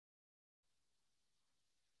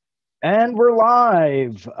And we're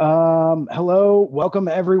live. Hello, welcome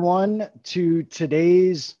everyone to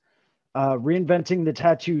today's Reinventing the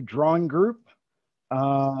Tattoo drawing group.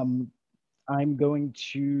 Um, I'm going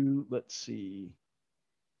to, let's see.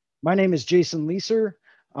 My name is Jason Leeser.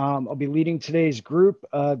 I'll be leading today's group.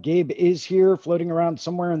 Gabe is here floating around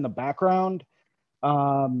somewhere in the background.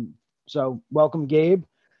 So welcome, Gabe.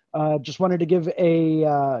 Just wanted to give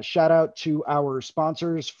a shout out to our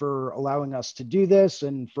sponsors for allowing us to do this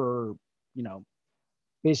and for, you know,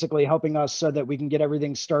 basically helping us so that we can get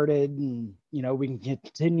everything started and, you know, we can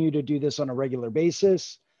continue to do this on a regular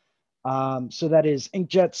basis. So that is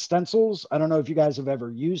inkjet stencils. I don't know if you guys have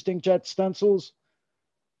ever used inkjet stencils,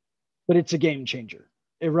 but it's a game changer.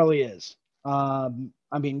 It really is. I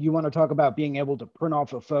mean, you want to talk about being able to print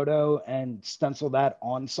off a photo and stencil that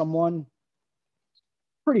on someone,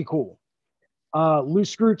 pretty cool.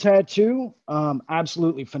 Loose Screw Tattoo,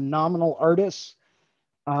 absolutely phenomenal artists.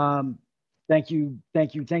 Um, thank you,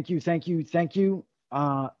 thank you, thank you, thank you, thank you.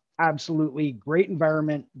 Absolutely great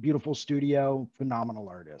environment, beautiful studio, phenomenal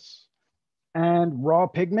artists. And Raw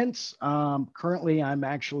Pigments. Currently, I'm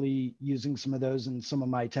actually using some of those in some of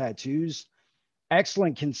my tattoos.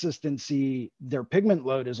 Excellent consistency. Their pigment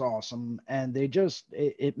load is awesome, and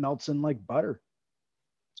it melts in like butter.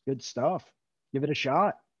 It's good stuff. Give it a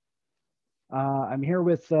shot. I'm here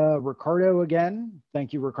with Ricardo again.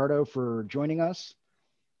 Thank you, Ricardo, for joining us.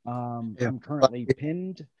 Yeah. I'm currently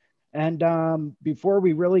pinned. And before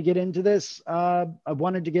we really get into this, I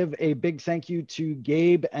wanted to give a big thank you to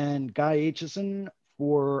Gabe and Guy Aitchison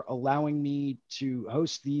for allowing me to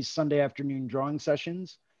host these Sunday afternoon drawing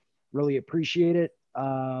sessions. Really appreciate it.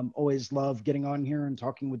 Always love getting on here and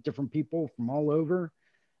talking with different people from all over.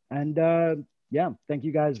 And yeah, thank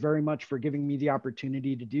you guys very much for giving me the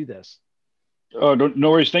opportunity to do this. Oh,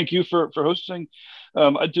 no worries. Thank you for hosting.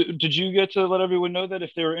 Did you get to let everyone know that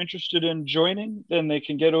if they were interested in joining, then they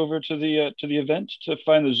can get over to the event to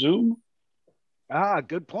find the Zoom?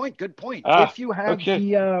 Good point. Good point. Ah, If you have okay.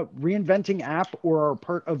 the Reinventing app or are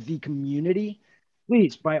part of the community,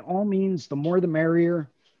 please, by all means, the more the merrier.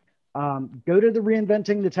 Go to the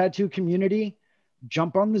Reinventing the Tattoo community,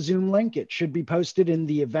 jump on the Zoom link. It should be posted in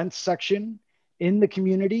the events section in the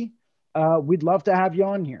community. We'd love to have you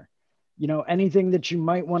on here. You know, anything that you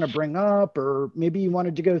might want to bring up, or maybe you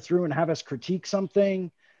wanted to go through and have us critique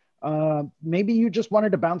something. Maybe you just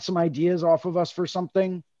wanted to bounce some ideas off of us for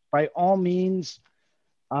something. By all means,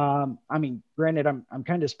 I mean, granted, I'm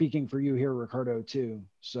kind of speaking for you here, Ricardo, too.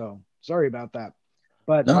 So sorry about that.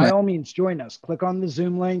 But No, by man. all means, join us. Click on the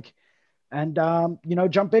Zoom link and, you know,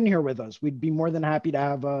 jump in here with us. We'd be more than happy to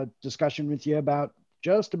have a discussion with you about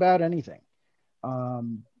just about anything.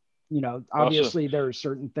 Um, you know, Awesome. obviously there are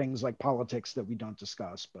certain things like politics that we don't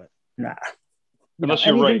discuss, but, Nah. you know, Unless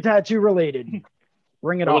you're anything right. tattoo related,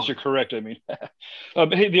 bring it Unless on. you're correct, I mean.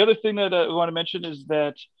 Hey, the other thing that we want to mention is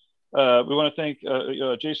that we want to thank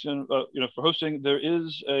Jason, for hosting. There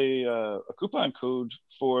is a coupon code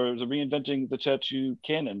for the Reinventing the Tattoo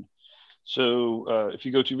Canon. So if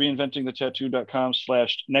you go to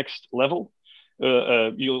reinventingthetattoo.com/next level,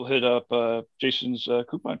 you'll hit up Jason's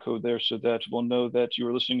coupon code there so that we'll know that you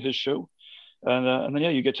are listening to his show. And then, yeah,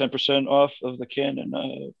 you get 10% off of the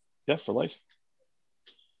Canon, yeah, for life.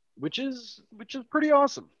 Which is pretty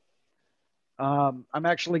awesome. I'm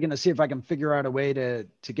actually going to see if I can figure out a way to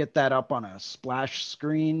get that up on a splash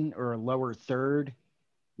screen or a lower third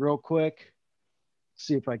real quick.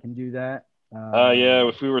 See if I can do that. Yeah,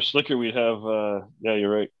 if we were slicker, we'd have, yeah,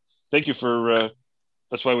 you're right. Thank you for,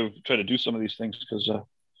 that's why we try to do some of these things because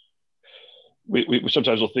we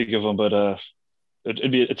sometimes will think of them, but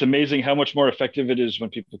it's amazing how much more effective it is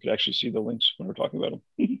when people could actually see the links when we're talking about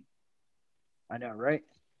them. I know, right?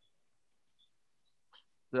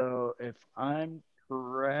 So if I'm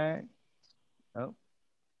correct, oh,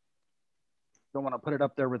 don't want to put it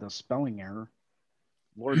up there with a spelling error.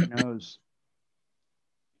 Lord knows.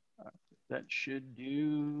 That should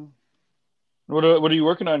do. What are you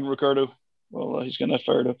working on, Ricardo? Well, he's getting that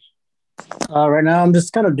fired up. Right now, I'm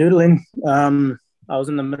just kind of doodling. I was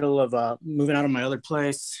in the middle of moving out of my other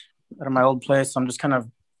place, out of my old place. So I'm just kind of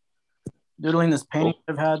doodling this painting Cool.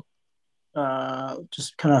 I've had.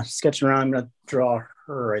 Just kind of sketching around. I'm gonna draw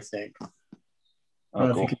her, I think. I Oh, don't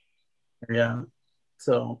know if you cool. can. Yeah.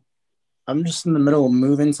 So I'm just in the middle of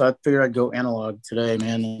moving, so I figured I'd go analog today,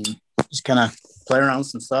 man, and just kind of play around with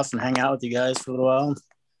some stuff and hang out with you guys for a little while.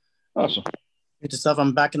 Awesome. Good stuff.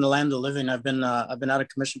 I'm back in the land of the living. I've been out of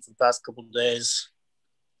commission for the past couple of days.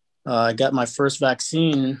 I got my first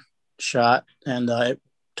vaccine shot, and it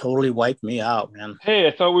totally wiped me out, man. Hey,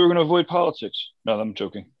 I thought we were going to avoid politics. No, I'm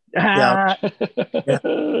joking. Yeah, Ah,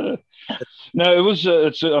 yeah. No, No, it was.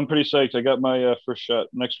 I'm pretty psyched. I got my first shot.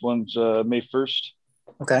 Next one's May 1st.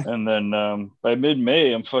 Okay. And then by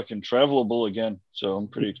mid-May, I'm fucking travelable again. So I'm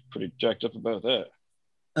pretty jacked up about that.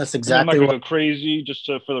 That's I'm exactly not going to go crazy. Just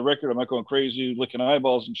for the record, I'm not going crazy, licking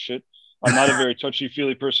eyeballs and shit. I'm not a very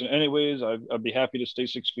touchy-feely person anyways. I'd be happy to stay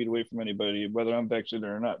 6 feet away from anybody, whether I'm vaccinated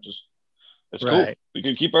or not. Just, it's cool. We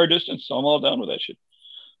can keep our distance. I'm all down with that shit.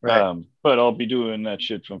 Right. But I'll be doing that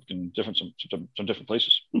shit from some different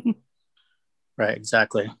places. Right,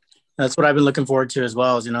 exactly. That's what I've been looking forward to as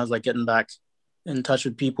well, is, is like getting back in touch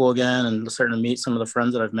with people again and starting to meet some of the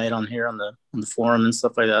friends that I've made on here on the forum and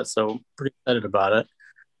stuff like that. So pretty excited about it.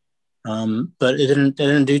 But it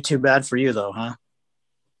didn't do too bad for you though, huh?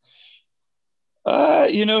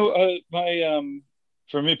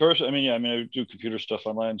 For me personally, I do computer stuff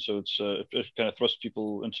online, so it kind of thrusts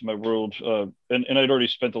people into my world. And I'd already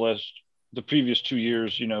spent the previous 2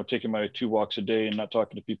 years, taking my 2 walks a day and not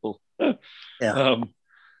talking to people. Yeah. I'm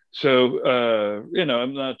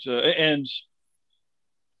not, and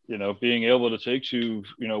being able to take 2,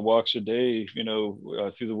 walks a day,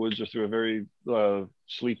 through the woods or through a very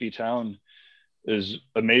sleepy town is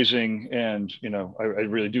amazing. And, I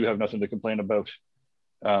really do have nothing to complain about.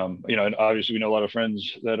 And obviously we know a lot of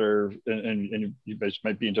friends that are, and you guys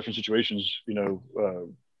might be in different situations,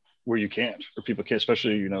 where you can't, or people can't,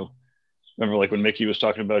 especially, remember like when Mickey was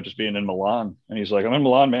talking about just being in Milan and he's like, I'm in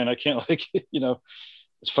Milan, man. I can't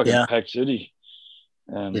it's fucking packed city.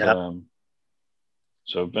 And,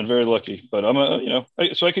 so I've been very lucky, but I'm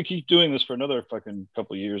so I could keep doing this for another fucking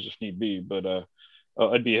couple of years if need be. But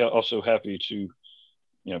I'd be also happy to,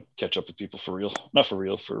 catch up with people for real, not for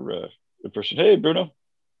real, for in person. Hey, Bruno,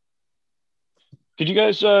 could you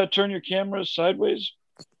guys turn your cameras sideways?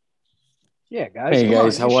 Yeah, guys. Hey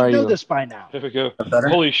guys, how are you? Know you? this by now. There we go.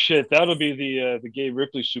 Holy shit, that'll be the Gay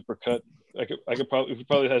Ripley supercut. I could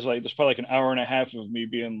probably has like there's probably like an hour and a half of me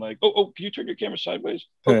being like, oh, can you turn your camera sideways?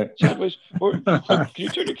 Sideways. Or can you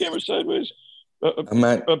turn your camera sideways?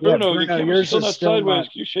 Bruno, your camera's still not sideways.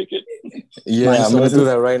 Can you shake it? Yeah, I'm gonna do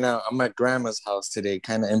that right now. I'm at Grandma's house today,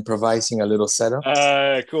 kind of improvising a little setup.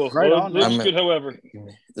 Cool. Right on. Looks good, however.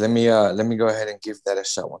 Let me go ahead and give that a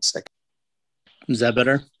shot. 1 second. Is that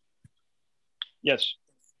better? Yes.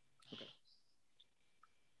 Okay.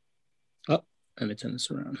 Oh, let me turn this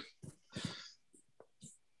around.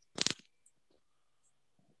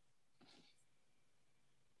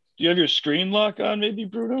 Do you have your screen lock on, maybe,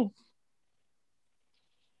 Bruno?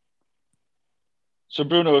 So,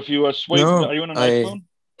 Bruno, if you swipe, are you on an iPhone?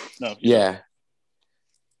 No. Yeah.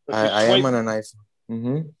 I am on an iPhone.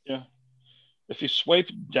 Mm-hmm. Yeah. If you swipe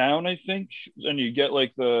down, I think, and you get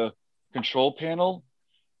like the control panel,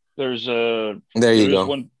 there you go.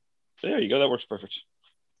 There you go. That works perfect.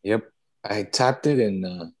 Yep. I tapped it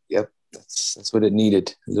and yep, that's what it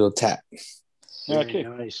needed. A little tap. Okay.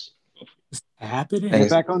 Nice. Happy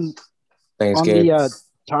back on Thanks, Gabe. The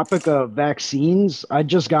topic of vaccines. I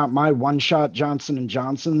just got my 1-shot Johnson &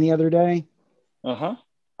 Johnson the other day. Uh-huh.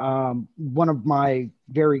 One of my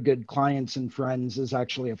very good clients and friends is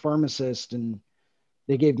actually a pharmacist, and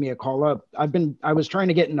they gave me a call up. I was trying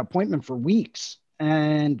to get an appointment for weeks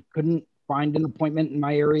and couldn't find an appointment in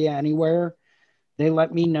my area anywhere. They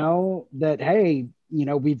let me know that, hey,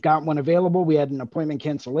 we've got one available. We had an appointment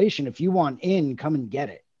cancellation. If you want in, come and get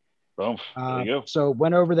it. Boom. There you go. So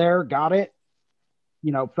went over there, got it,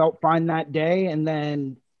 felt fine that day. And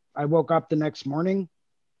then I woke up the next morning.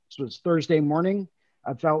 This was Thursday morning.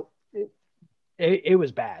 I felt it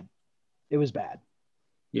was bad. It was bad.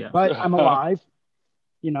 Yeah. But I'm alive,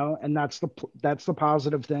 and that's the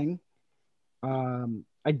positive thing.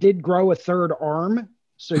 I did grow a third arm,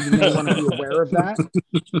 so you may want to be aware of that.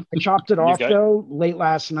 I chopped it off though late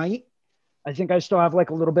last night. I think I still have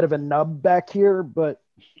like a little bit of a nub back here, but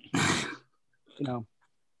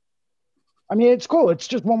it's cool. It's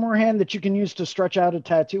just one more hand that you can use to stretch out a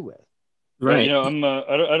tattoo with. Right. I don't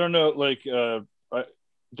know. Like,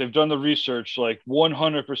 they've done the research. Like,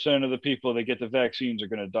 100% of the people that get the vaccines are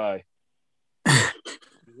going to die.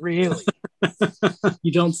 Really?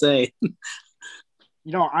 You don't say.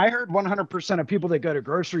 I heard 100% of people that go to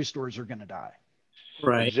grocery stores are going to die.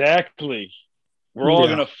 Right. Exactly. We're all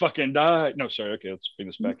going to fucking die. No, sorry. Okay, let's bring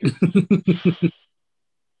this back in.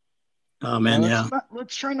 Oh, man,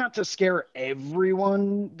 let's try not to scare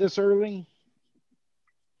everyone this early.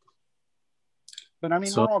 But,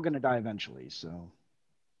 we're all going to die eventually, so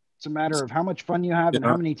it's a matter of how much fun you have and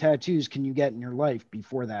how many tattoos can you get in your life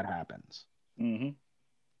before that happens. Mm-hmm.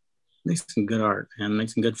 Make some good art, man. Make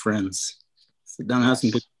some good friends. Sit down and have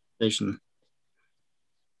some good conversation.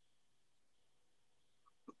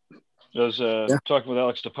 I was talking with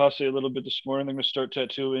Alex DePasse a little bit this morning. I'm going to start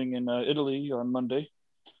tattooing in Italy on Monday.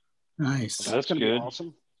 Nice. So that's gonna good. be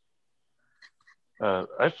awesome.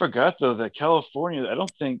 I forgot though that California.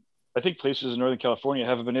 I think places in Northern California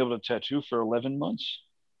haven't been able to tattoo for 11 months.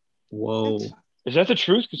 Whoa. Is that the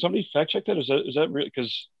truth? Can somebody fact check that? Is that real?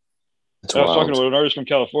 Because That's I was talking wild. to an artist from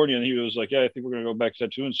California, and he was like, "Yeah, I think we're going to go back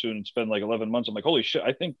tattooing soon and spend like 11 months." I'm like, "Holy shit!"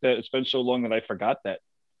 I think that it's been so long that I forgot that.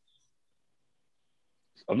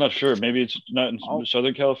 I'm not sure. Maybe it's not in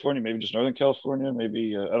Southern California. Maybe just Northern California.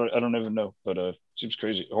 Maybe I don't even know. But it seems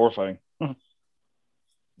crazy, horrifying.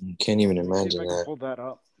 You can't even Let me see if imagine I can that. pull that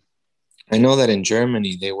up. I know that in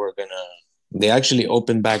Germany they actually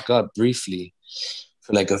opened back up briefly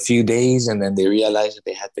for like a few days, and then they realized that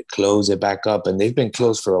they had to close it back up, and they've been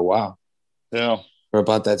closed for a while, Yeah. for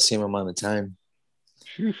about that same amount of time.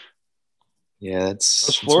 Phew. Yeah, That's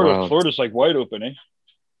that's Florida. wild. Florida's like wide open, eh?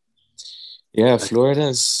 Yeah,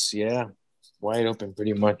 Florida's wide open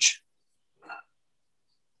pretty much.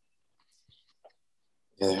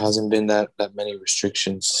 Yeah, there hasn't been that many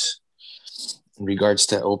restrictions in regards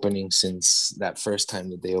to opening since that first time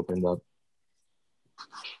that they opened up.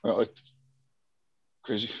 Like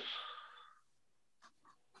crazy.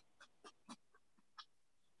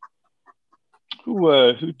 Who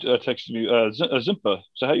texted me? Zimpa. Is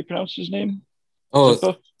that how you pronounce his name? Oh,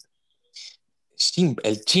 Zimpa?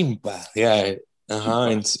 El chimpa. Yeah.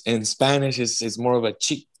 Chimpa. In Spanish, it's more of a like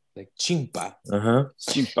chimpa.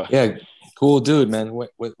 Chimpa. Yeah, cool dude, man.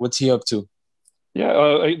 What's he up to? Yeah,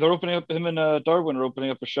 they're opening up. Him and Darwin are opening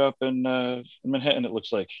up a shop in Manhattan. It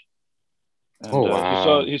looks like. And Oh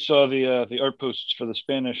wow, he saw the art posts for the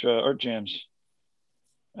Spanish art jams,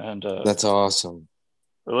 and that's awesome.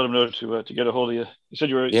 I let him know to get a hold of you. He said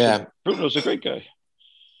Yeah, Bruno's a great guy.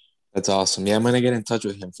 that's awesome. Yeah, I'm gonna get in touch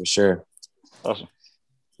with him for sure. Awesome.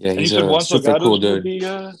 Yeah, And you he's said a Juan super Salgado's cool going to dude. be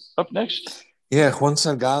up next? Yeah, Juan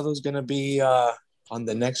Salgado's gonna be on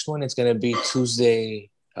the next one. It's gonna be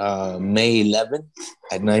Tuesday, May 11th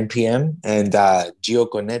at 9 p.m. And Gio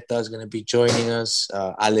Coneta is gonna be joining us.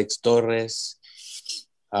 Alex Torres,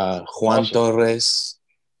 Juan Awesome. Torres.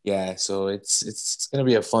 Yeah, so it's gonna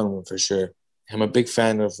be a fun one for sure. I'm a big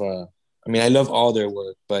fan of. I mean, I love all their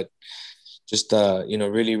work, but just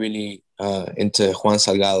really, really into Juan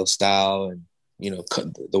Salgado's style and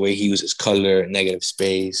the way he uses color, negative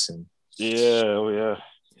space, and Yeah, oh yeah.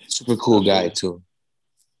 super cool guy Absolutely. too.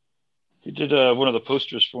 He did one of the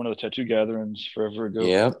posters for one of the tattoo gatherings forever ago.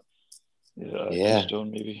 Yep. Yeah.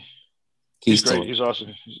 Keystone, maybe. He's Keystone. great. He's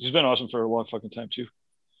awesome. He's been awesome for a long fucking time too.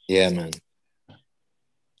 Yeah, man.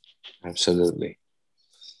 Absolutely.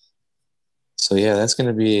 So yeah, that's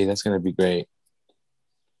gonna be great.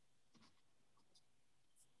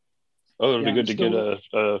 Oh, it'll be Yeah, good to get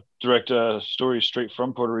a direct story straight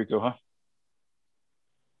from Puerto Rico, huh?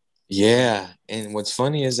 Yeah, and what's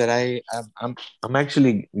funny is that I'm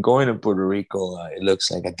actually going to Puerto Rico. It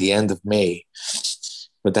looks like at the end of May,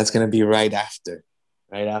 but that's gonna be right after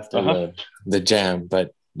the jam.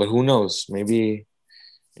 But who knows? Maybe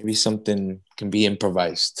something can be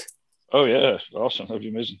improvised. Oh yeah, awesome. That'd be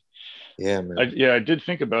amazing. Yeah, man. I did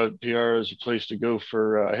think about PR as a place to go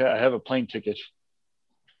for. I have a plane ticket,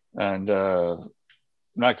 and I'm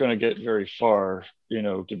not going to get very far,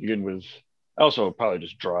 to begin with. I also probably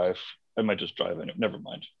just drive. I might just drive in it. Never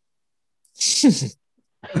mind.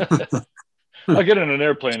 I'll get in an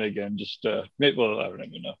airplane again. Just maybe. Well, I don't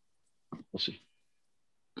even know. We'll see.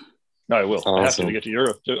 No, I will. Awesome. I have to get to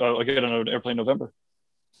Europe. I'll get on an airplane in November.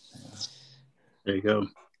 There you go.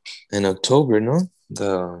 In October, no?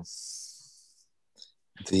 I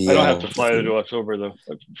don't have to fly to October though.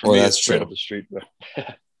 For me, that's it's straight true. up the street.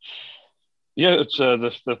 Yeah, it's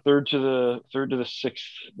the third to the sixth,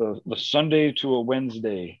 the Sunday to a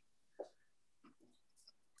Wednesday.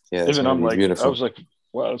 Yeah, it's gonna be beautiful. I was like,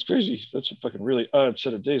 wow, that's crazy. That's a fucking really odd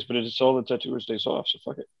set of days, but it's all the tattooers' days off, so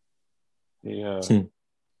fuck it. Yeah.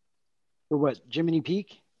 For what, Jiminy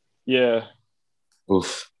Peak? Yeah.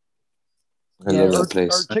 Oof. I love that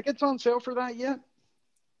place. Are tickets on sale for that yet?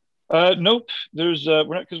 Nope. There's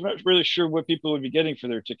we're not really sure what people would be getting for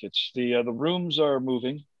their tickets. The rooms are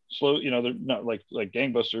moving slow. They're not like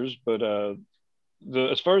gangbusters, but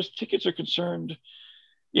as far as tickets are concerned,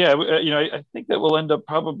 yeah, I think that we'll end up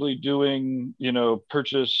probably doing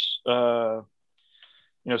purchase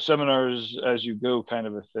seminars as you go kind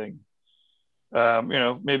of a thing.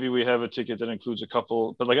 Maybe we have a ticket that includes a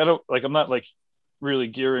couple, but I'm not really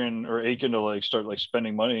gearing or aching to start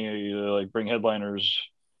spending money to bring headliners.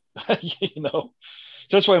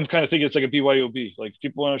 That's why I'm kind of thinking it's like a BYOB. Like, if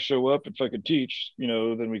people want to show up and fucking teach,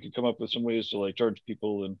 then we could come up with some ways to charge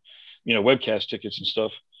people and webcast tickets and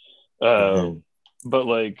stuff. but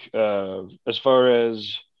like as far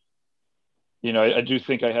as I do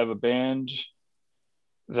think I have a band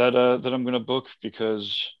that I'm gonna book,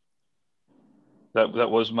 because that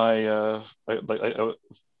was my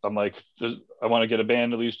I'm like, I want to get a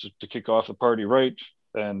band at least to kick off the party, right?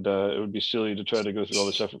 And it would be silly to try to go through all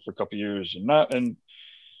this effort for a couple of years and not. And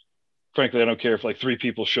frankly, I don't care if like 3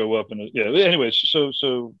 people show up. And anyways,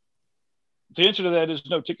 so the answer to that is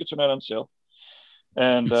no, tickets are not on sale.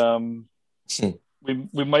 And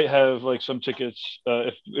we might have like some tickets.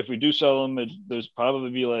 If we do sell them, there's probably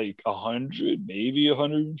be like 100, maybe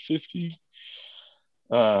 150.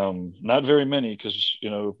 Not very many, because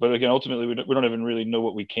but again, ultimately we don't even really know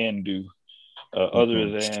what we can do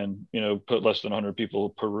other than put less than 100 people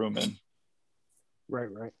per room in.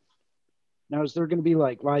 Right. Now, is there going to be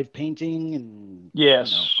like live painting and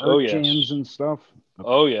art jams and stuff? Okay.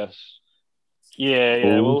 Oh yes,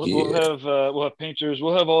 yeah. We'll have painters.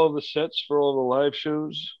 We'll have all the sets for all the live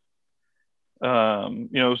shows.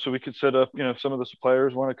 So we could set up. If some of the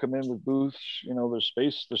suppliers want to come in with booths, there's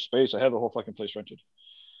space. I have the whole fucking place rented.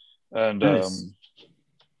 And nice.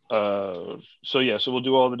 so we'll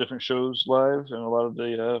do all the different shows live, and a lot of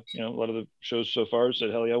the shows so far said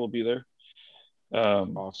hell yeah, we'll be there.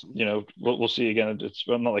 Awesome. We'll see. Again,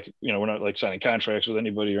 I'm not like we're not like signing contracts with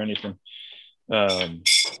anybody or anything.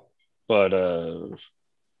 But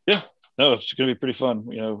yeah, no, it's gonna be pretty fun,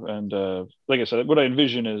 and like I said, what I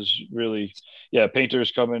envision is really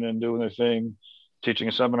painters coming and doing their thing, teaching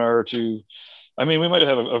a seminar or two. I mean, we might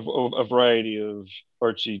have a variety of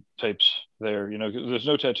artsy types there, there's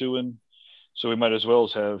no tattooing, so we might as well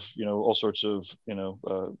have, all sorts of,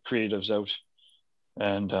 creatives out.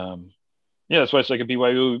 And that's why it's like a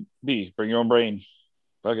BYOB, bring your own brain.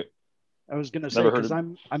 Fuck it. I was going to say, because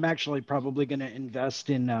I'm actually probably going to invest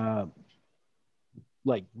in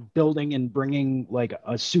like building and bringing like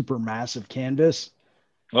a super massive canvas.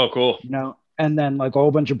 Oh, cool. And then like a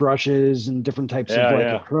whole bunch of brushes and different types of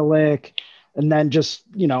acrylic. And then just,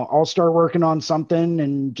 I'll start working on something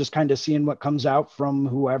and just kind of seeing what comes out from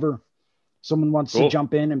whoever. Someone wants to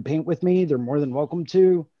jump in and paint with me, they're more than welcome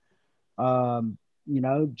to.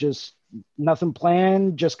 Just nothing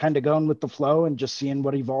planned, just kind of going with the flow and just seeing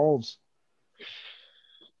what evolves.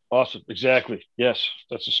 Awesome. Exactly. Yes,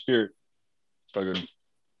 that's the spirit. And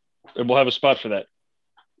we'll have a spot for that.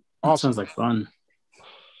 Awesome. Sounds like fun.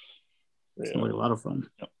 It's gonna be a lot of fun.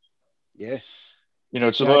 Yeah.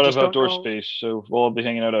 It's a lot of outdoor space, so we'll all be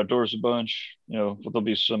hanging out outdoors a bunch. There'll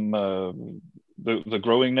be some the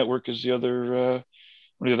growing network is the other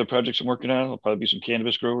one of the other projects I'm working on. There'll probably be some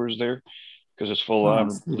cannabis growers there, because it's full on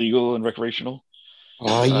legal and recreational.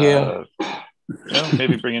 Oh yeah.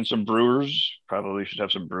 Maybe bring in some brewers. Probably should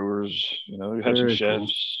have some brewers. Have some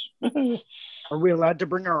chefs. Cool. Are we allowed to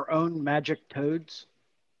bring our own magic toads?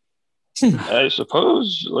 I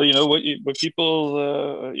suppose. What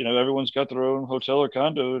people, everyone's got their own hotel or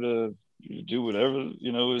condo to do whatever,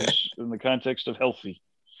 is in the context of healthy.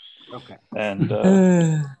 Okay. And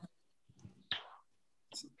that's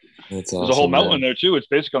awesome, there's a whole mountain there too. It's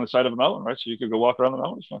basically on the side of a mountain, right? So you could go walk around the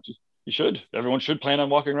mountain. You should. Everyone should plan on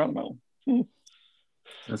walking around the mountain.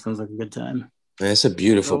 That sounds like a good time. It's a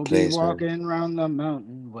beautiful place. Walking around the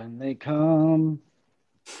mountain when they come.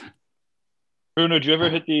 Bruno, did you ever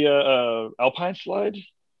hit the Alpine slide?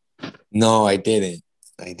 No, I didn't.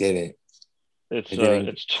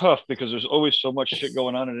 It's tough because there's always so much shit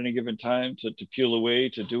going on at any given time. To peel away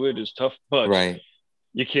to do it is tough, but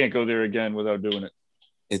you can't go there again without doing it.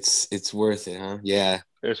 It's worth it, huh? Yeah.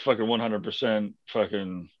 It's fucking 100%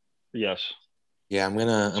 fucking yes. Yeah, I'm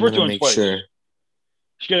gonna make sure.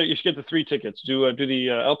 You should get the 3 tickets. Do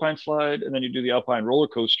the Alpine slide, and then you do the Alpine roller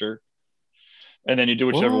coaster, and then you do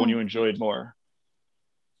whichever one you enjoyed more.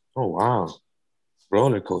 Oh wow,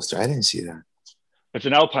 roller coaster! I didn't see that. It's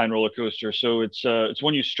an Alpine roller coaster, so it's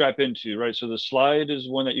one you strap into, right? So the slide is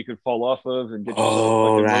one that you could fall off of and get yourself like a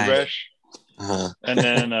road rash. And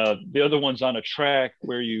then the other one's on a track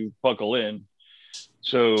where you buckle in.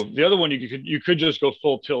 So the other one you could just go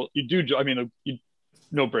full tilt.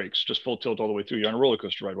 No brakes, just full tilt all the way through. You're on a roller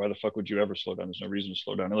coaster ride. Why the fuck would you ever slow down? There's no reason to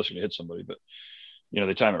slow down unless you're gonna hit somebody. But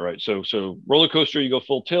they time it right. So roller coaster, you go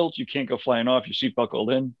full tilt. You can't go flying off. Your seat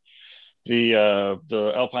buckled in.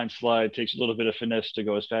 The Alpine slide takes a little bit of finesse to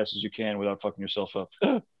go as fast as you can without fucking yourself up.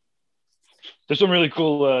 There's some really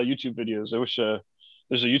cool YouTube videos. I wish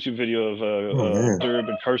there's a YouTube video of Durb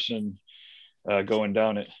and Carson going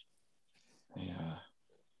down it. Yeah.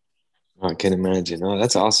 Oh, I can imagine. Oh,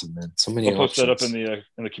 that's awesome, man. So many. I'll post that up in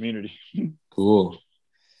the community. Cool.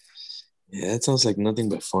 Yeah, that sounds like nothing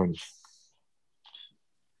but fun.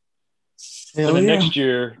 And then next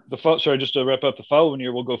year, just to wrap up, the following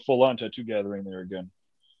year we'll go full on tattoo gathering there again.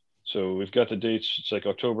 So we've got the dates. It's like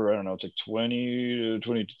October. I don't know. It's like 20 to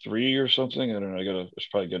 23 or something. I don't know. I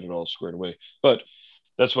should probably get it all squared away. But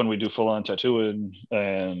that's when we do full on tattooing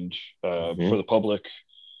and for the public.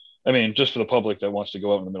 I mean, just for the public that wants to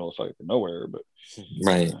go out in the middle of fucking nowhere. But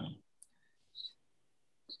right.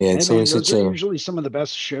 Yeah, it's always those are usually some of the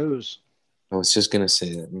best shows. I was just gonna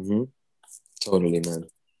say that. Totally, man.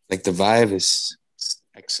 Like the vibe is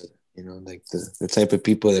excellent. You know, like the type of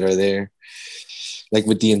people that are there. Like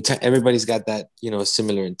with the intent, everybody's got that,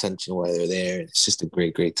 similar intention while they're there. It's just a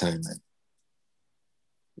great, great time, man.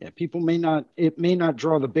 Yeah, it may not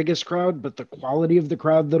draw the biggest crowd, but the quality of the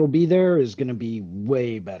crowd that'll be there is going to be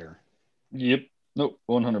way better. Yep. Nope.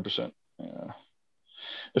 100%. Yeah.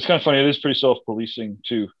 It's kind of funny. It is pretty self-policing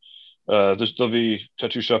too. There'll be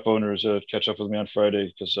tattoo shop owners that catch up with me on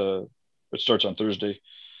Friday because it starts on Thursday,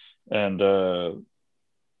 and they'll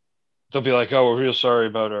be like, "Oh, we're real sorry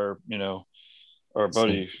about our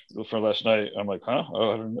buddy from last night." I'm like, "Huh?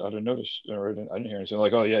 Oh, I didn't notice. Or I didn't hear anything."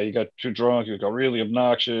 Like, "Oh yeah, you got too drunk. You got really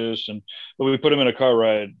obnoxious." But we put him in a car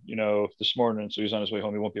ride, this morning, so he's on his way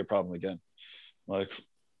home. He won't be a problem again. I'm like,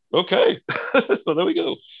 okay, so there we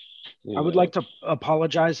go. Yeah. I would like to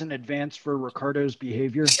apologize in advance for Ricardo's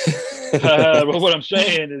behavior. Well, what I'm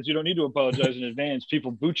saying is you don't need to apologize in advance.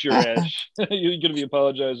 People boot your ass. You're going to be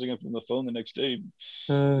apologizing from the phone the next day.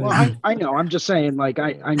 Well, I know. I'm just saying, like,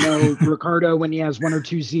 I know Ricardo, when he has one or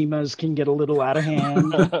two Zimas, can get a little out of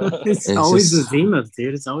hand. It's always the Zimas,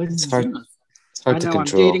 dude. It's always the Zimas. It's hard I to know.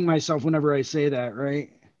 control. I'm dating myself whenever I say that,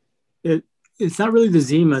 right? It's not really the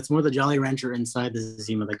Zima. It's more the Jolly Rancher inside the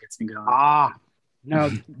Zima that gets me going. Ah,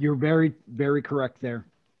 no, you're very, very correct there.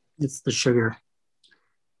 It's the sugar.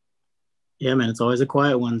 Yeah, man, it's always the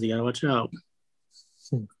quiet ones. You gotta watch out.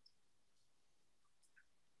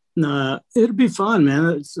 Nah, it'd be fun,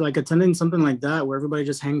 man. It's like attending something like that where everybody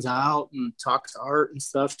just hangs out and talks art and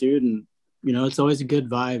stuff, dude. And it's always a good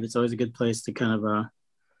vibe. It's always a good place to kind of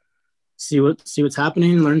see what's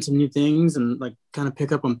happening, learn some new things, and like kind of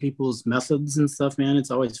pick up on people's methods and stuff, man.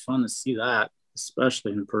 It's always fun to see that,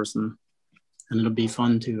 especially in person. And it'll be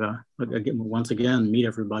fun to once again meet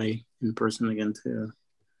everybody in person again too.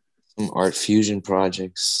 Some art fusion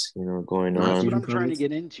projects, going on. That's what I'm trying to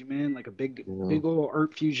get into, man. Like a big old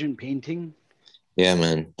art fusion painting. Yeah,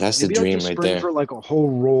 man, that's maybe the dream right there. For like a whole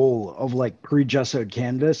roll of like pre-gessoed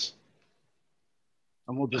canvas,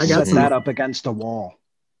 and we'll just set that up against a wall.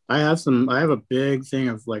 I have a big thing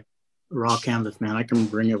of like raw canvas, man. I can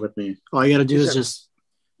bring it with me. All you got to do is just.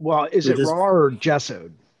 Well, is it raw or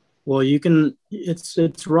gessoed? Well, you can.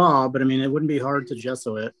 It's raw, but I mean, it wouldn't be hard to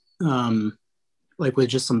gesso it. Like with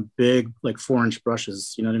just some big, like 4-inch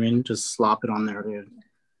brushes, you know what I mean? Just slop it on there, dude.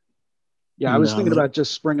 Yeah, I was thinking about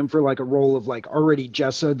just bringing for like a roll of like already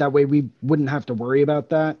gessoed. That way we wouldn't have to worry about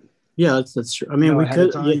that. Yeah, that's true. I mean, we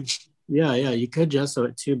could. Yeah, you could gesso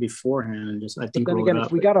it too beforehand and just. I think. But then again,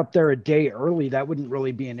 if we got up there a day early, that wouldn't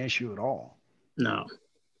really be an issue at all. No.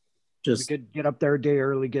 We could get up there a day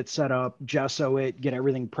early, get set up, gesso it, get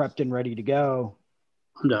everything prepped and ready to go.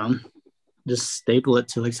 I'm down. Just staple it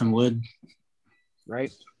to like some wood.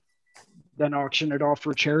 Right. Then auction it off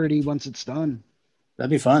for charity once it's done. That'd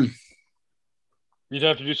be fun. You'd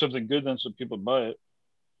have to do something good then so people buy it.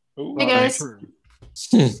 Ooh, hey guys.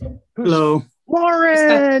 Hello.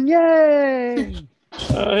 Lauren, yay!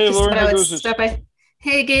 Hey Lauren.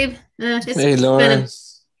 Hey Gabe. Hey Lauren.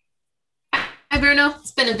 Hi Bruno.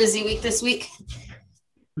 It's been a busy week this week.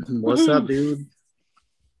 What's up, dude?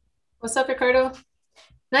 What's up, Ricardo?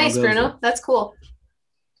 Nice, Bruno. That's cool.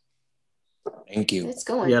 Thank you. It's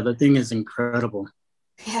going. Yeah, the thing is incredible.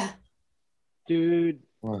 Yeah. Dude,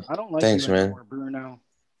 I don't like thanks, you man. anymore, Bruno.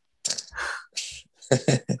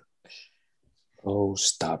 Oh,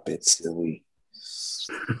 stop it, silly.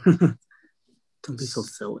 Don't be so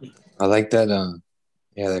silly. I like that.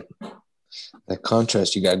 That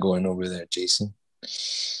contrast you got going over there, Jason.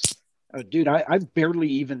 Oh, dude, I've barely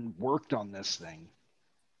even worked on this thing.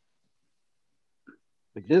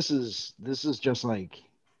 Like this is just like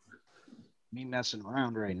me messing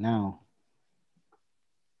around right now.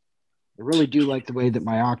 I really do like the way that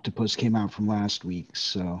my octopus came out from last week.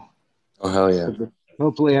 So, oh hell yeah!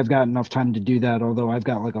 Hopefully, I've got enough time to do that. Although I've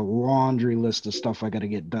got like a laundry list of stuff I got to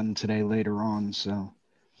get done today later on. So,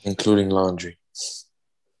 including laundry.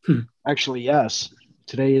 Actually, yes.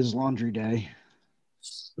 Today is laundry day.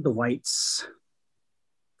 The whites.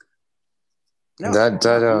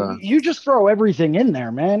 No, you just throw everything in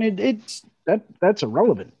there, man. That's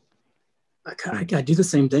irrelevant. I do the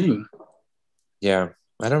same thing. Yeah,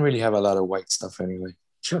 I don't really have a lot of white stuff anyway.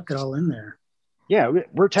 Chuck it all in there. Yeah,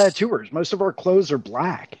 we're tattooers. Most of our clothes are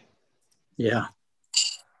black. Yeah.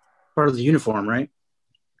 Part of the uniform, right?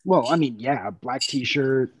 Well, I mean, yeah, black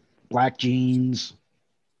t-shirt, black jeans,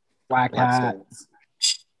 black hat,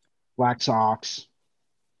 black socks.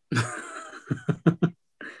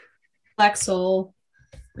 Black soul.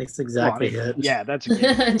 That's Well, I exactly mean, it. yeah, that's a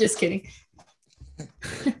given. Just kidding.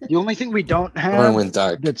 The only thing we don't Mine have went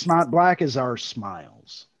dark. that's not black is our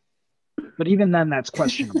smiles. But even then, that's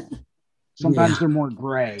questionable. Sometimes Yeah. they're more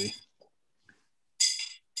gray.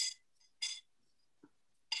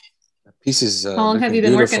 Piece is How long have you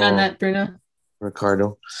been working on that, Bruno?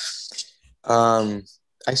 Ricardo. I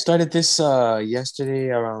started this yesterday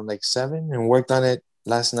around like 7 and worked on it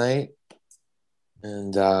last night,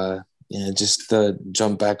 and just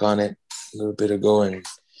jumped back on it a little bit ago, and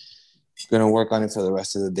gonna work on it for the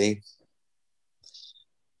rest of the day.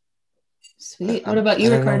 Sweet. What about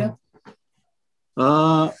you, Ricardo?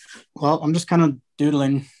 Well, I'm just kind of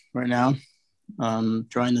doodling right now,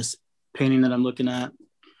 drawing this painting that I'm looking at.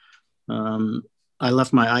 I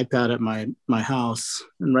left my iPad at my house,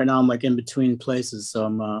 and right now I'm like in between places, so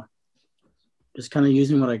I'm just kind of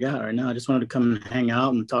using what I got right now. I just wanted to come and hang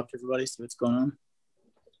out and talk to everybody, see what's going on.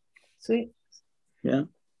 Sweet. Yeah.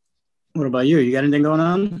 What about you? You got anything going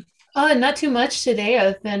on? Not too much today.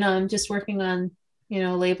 I've been just working on,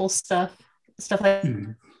 label stuff like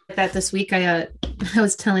that this week. I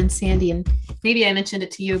was telling Sandy, and maybe I mentioned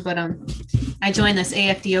it to you, but I joined this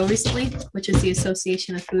AFDO recently, which is the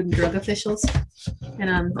Association of Food and Drug Officials, and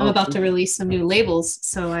I'm about to release some new labels.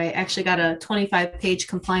 So I actually got a 25-page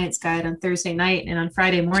compliance guide on Thursday night, and on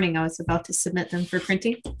Friday morning I was about to submit them for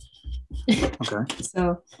printing. Okay.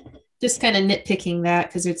 So just kind of nitpicking that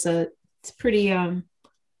because it's pretty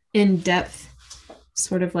in-depth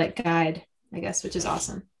sort of like guide, I guess, which is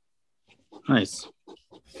awesome. Nice.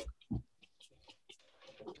 It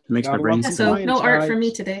makes my brain. So no art for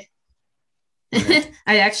me today.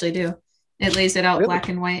 I actually do. It lays it out really? Black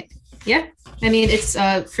and white. Yeah. I mean, it's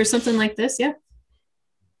for something like this, yeah.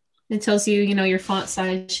 It tells you, your font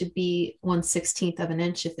size should be 1/16 of an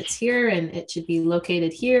inch if it's here, and it should be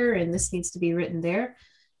located here, and this needs to be written there.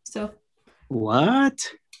 So what?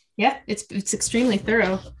 Yeah, it's extremely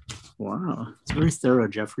thorough. Wow. It's very thorough,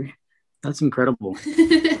 Jeffrey. That's incredible.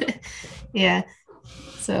 Yeah.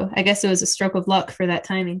 So I guess it was a stroke of luck for that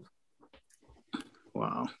timing.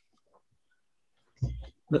 Wow.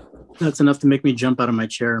 That's enough to make me jump out of my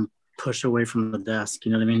chair and push away from the desk.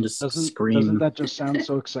 You know what I mean? Just scream. Doesn't that just sound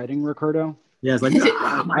so exciting, Ricardo? Yeah, it's like,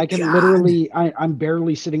 oh my I can God. literally, I'm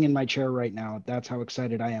barely sitting in my chair right now. That's how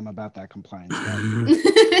excited I am about that compliance.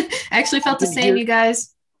 I actually felt the same, you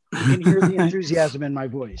guys. You can hear the enthusiasm in my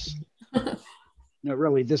voice. No,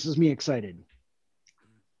 really, this is me excited.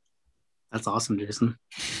 That's awesome, Jason.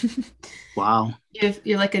 Wow.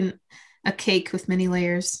 You're like a cake with many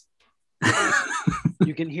layers.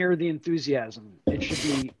 You can hear the enthusiasm. It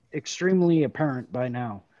should be extremely apparent by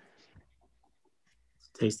now.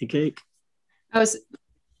 Tasty cake. I was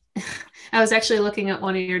actually looking at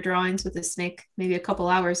one of your drawings with a snake maybe a couple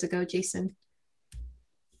hours ago, Jason.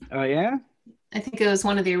 Oh, yeah? I think it was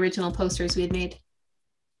one of the original posters we had made.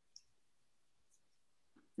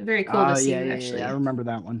 Very cool to see, actually. Yeah, I remember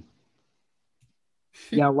that one.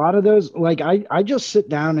 Yeah, a lot of those, like I just sit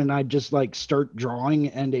down and I just like start drawing,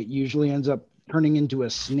 and it usually ends up turning into a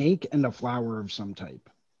snake and a flower of some type.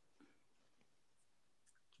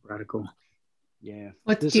 Radical. Yeah.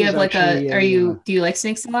 What do you have like do you like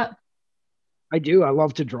snakes a lot? I do. I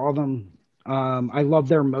love to draw them. I love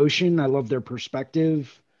their motion. I love their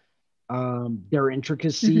perspective, their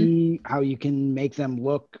intricacy, how you can make them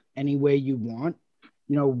look any way you want.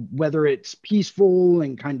 Whether it's peaceful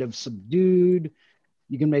and kind of subdued,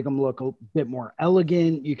 you can make them look a bit more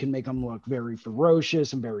elegant. You can make them look very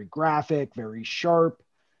ferocious and very graphic, very sharp.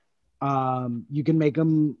 You can make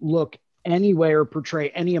them look any way or portray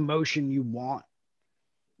any emotion you want.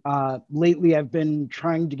 Lately, I've been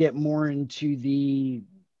trying to get more into the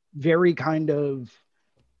very kind of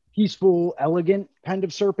peaceful, elegant kind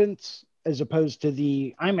of serpents, as opposed to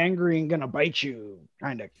the I'm angry and gonna bite you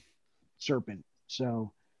kind of serpent.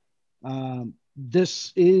 So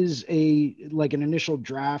this is an initial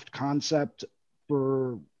draft concept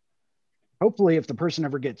for, hopefully, if the person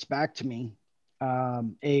ever gets back to me,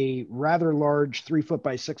 a rather large 3 foot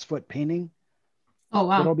by 6 foot painting. Oh,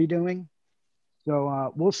 wow. That I'll be doing.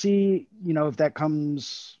 So we'll see, if that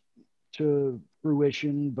comes to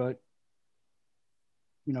fruition, but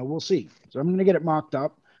we'll see. So I'm going to get it mocked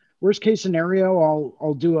up. Worst case scenario,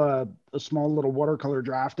 I'll do a small little watercolor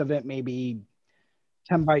draft of it, maybe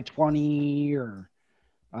 10 by 20 or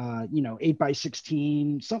 8 by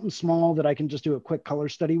 16, something small that I can just do a quick color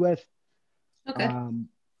study with. Okay.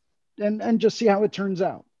 And just see how it turns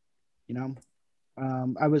out. You know,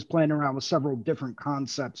 I was playing around with several different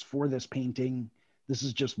concepts for this painting. This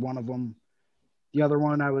is just one of them. The other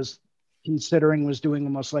one I was considering was doing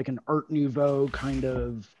almost like an Art Nouveau kind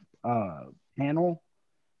of panel.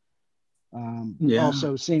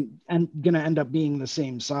 Also same, and gonna end up being the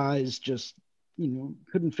same size, just, you know,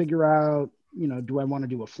 couldn't figure out, you know, do I want to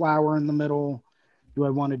do a flower in the middle? Do I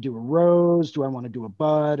want to do a rose? Do I want to do a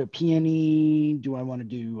bud, a peony? Do I want to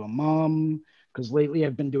do a mum? Because lately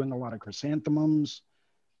I've been doing a lot of chrysanthemums.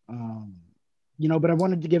 You know, but I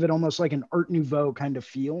wanted to give it almost like an Art Nouveau kind of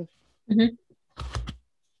feel. Mm-hmm.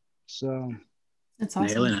 So that's awesome.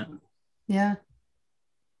 Nailing it. Yeah.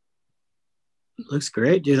 Looks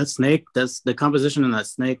great, dude. That snake, that's the composition in that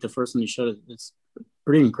snake. The first one you showed, it's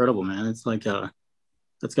pretty incredible, man. It's like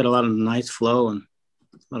that's got a lot of nice flow and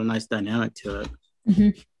a lot of nice dynamic to it.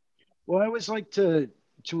 Mm-hmm. Well, I always like to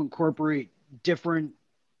incorporate different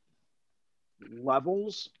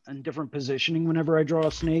levels and different positioning whenever I draw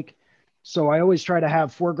a snake. So I always try to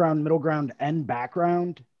have foreground, middle ground, and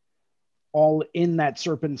background all in that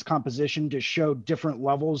serpent's composition to show different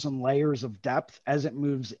levels and layers of depth as it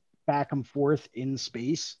moves back and forth in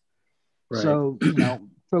space. Right. So, you know,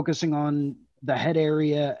 focusing on the head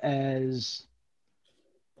area as,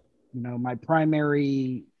 you know, my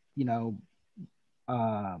primary, you know,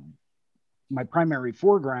 my primary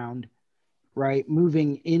foreground, right?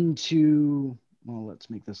 Moving into, well, let's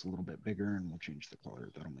make this a little bit bigger and we'll change the color.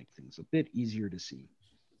 That'll make things a bit easier to see.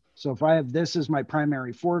 So if I have this as my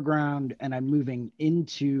primary foreground and I'm moving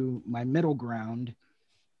into my middle ground,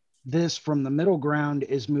 this from the middle ground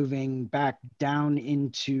is moving back down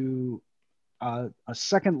into a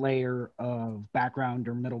second layer of background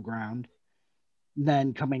or middle ground,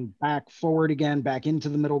 then coming back forward again, back into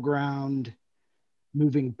the middle ground,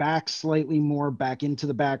 moving back slightly more, back into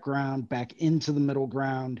the background, back into the middle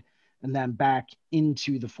ground, and then back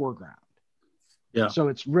into the foreground. Yeah. So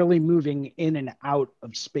it's really moving in and out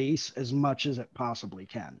of space as much as it possibly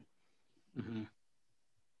can. Mm-hmm.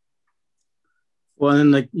 Well, and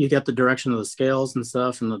then like you get the direction of the scales and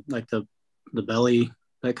stuff, and the belly,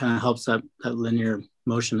 that kind of helps that linear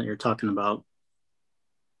motion that you're talking about.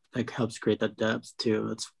 That helps create that depth too.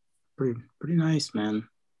 It's pretty nice, man.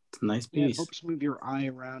 It's a nice piece. Yeah, it helps move your eye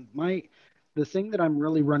around. The thing that I'm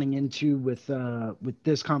really running into with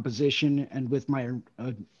this composition and with my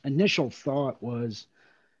initial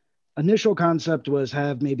concept was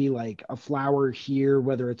have maybe like a flower here,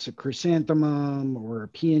 whether it's a chrysanthemum or a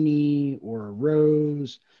peony or a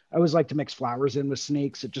rose. I always like to mix flowers in with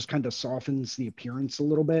snakes. It just kind of softens the appearance a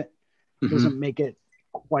little bit. Mm-hmm. Doesn't make it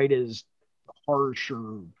quite as harsh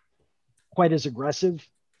or quite as aggressive.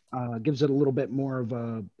 Gives it a little bit more of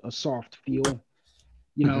a soft feel,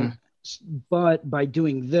 you know. Mm-hmm. But by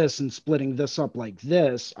doing this and splitting this up like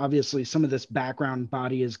this, obviously some of this background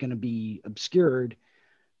body is going to be obscured.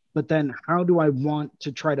 But then how do I want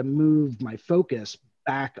to try to move my focus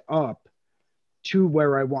back up to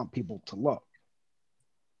where I want people to look?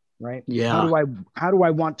 Right? Yeah. How do I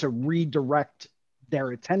want to redirect their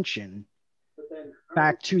attention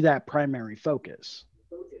back to that primary focus?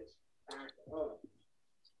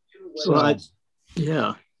 So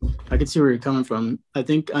I can see where you're coming from. I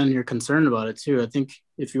think, and you're concerned about it too. I think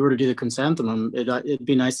if you were to do the chrysanthemum, it'd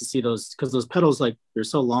be nice to see those, because those petals, like, they're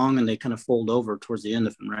so long and they kind of fold over towards the end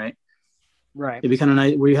of them, right? Right. It'd be kind of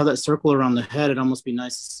nice where you have that circle around the head. It'd almost be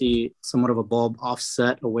nice to see somewhat of a bulb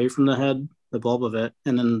offset away from the head, the bulb of it,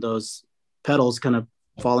 and then those petals kind of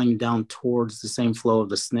falling down towards the same flow of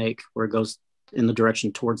the snake, where it goes in the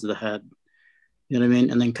direction towards the head. You know what I mean?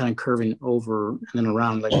 And then kind of curving over and then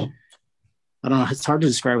around, like, I don't know. It's hard to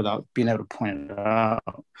describe without being able to point it out.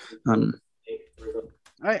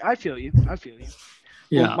 I feel you.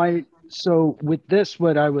 Yeah. Well, so with this,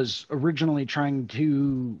 what I was originally trying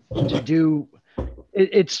to do,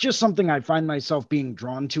 it's just something I find myself being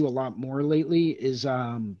drawn to a lot more lately, is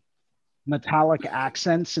metallic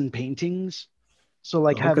accents in paintings. So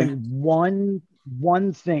like having one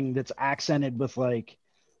thing that's accented with like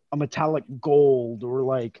a metallic gold or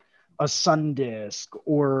like a sun disk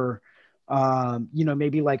or you know,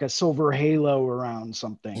 maybe like a silver halo around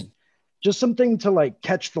something, just something to like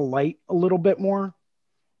catch the light a little bit more.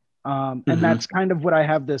 And that's kind of what I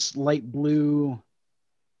have, this light blue,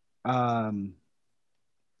 light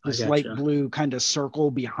blue kind of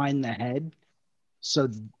circle behind the head. So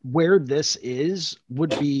where this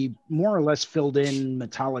would be more or less filled in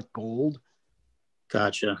metallic gold.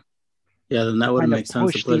 Gotcha. Yeah, then that wouldn't make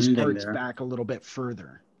sense to put these anything parts there. Back a little bit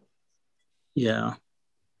further. Yeah.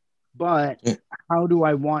 But how do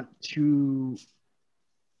I want to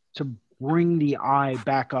bring the eye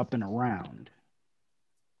back up and around?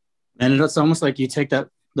 And it's almost like you take the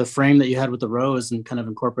frame that you had with the rose and kind of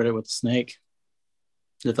incorporate it with the snake,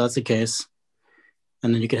 if that's the case.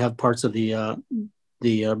 And then you could have parts of the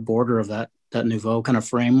border of that nouveau kind of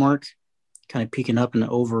framework kind of peeking up and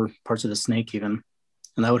over parts of the snake even.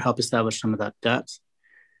 And that would help establish some of that depth.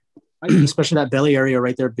 Especially that belly area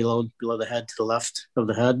right there below the head, to the left of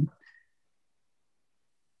the head.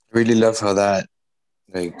 I really love how that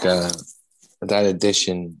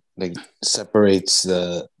addition separates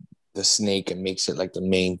the snake and makes it like the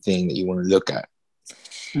main thing that you want to look at.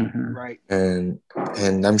 Mm-hmm. Right. And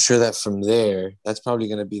I'm sure that from there, that's probably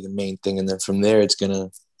going to be the main thing. And then from there, it's going to,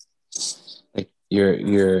 like,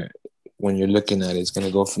 when you're looking at it, it's going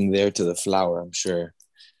to go from there to the flower, I'm sure.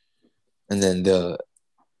 And then the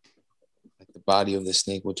body of the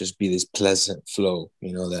snake will just be this pleasant flow,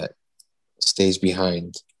 that stays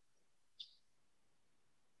behind.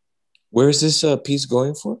 Where is this piece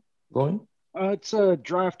going? It's a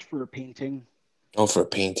draft for a painting. Oh, for a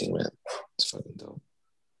painting, man. It's fucking dope.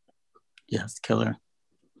 Yeah, it's killer.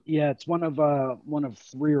 Yeah, it's one of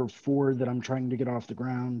 3 or 4 that I'm trying to get off the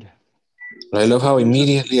ground. But I love how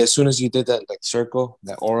immediately, as soon as you did that circle,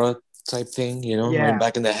 that aura type thing, right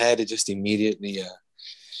back in the head, it just immediately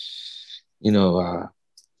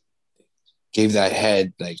gave that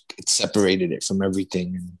head, like, it separated it from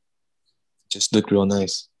everything and just looked real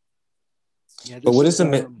nice. Yeah, but what is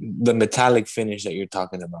the metallic finish that you're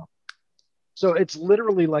talking about? So it's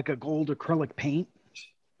literally like a gold acrylic paint.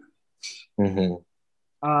 Mm-hmm.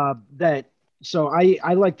 So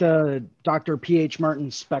I like the Dr. P.H. Martin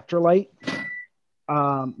Spectralite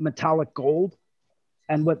metallic gold.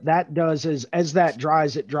 And what that does is, as that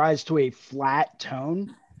dries, it dries to a flat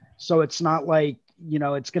tone. So it's not like,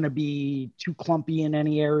 it's going to be too clumpy in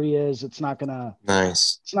any areas. It's not going to,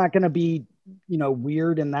 it's not going to be,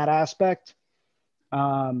 weird in that aspect.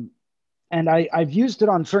 And I've used it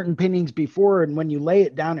on certain paintings before. And when you lay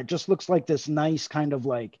it down, it just looks like this nice kind of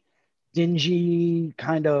like dingy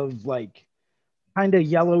kind of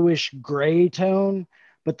yellowish gray tone.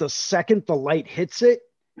 But the second the light hits it,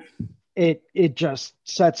 it just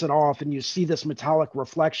sets it off, and you see this metallic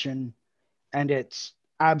reflection, and it's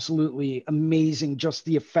absolutely amazing, just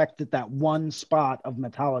the effect that one spot of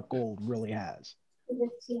metallic gold really has.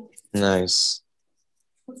 Nice.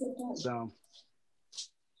 So,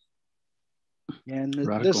 and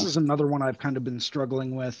this is another one I've kind of been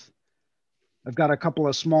struggling with. I've got a couple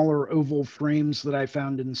of smaller oval frames that I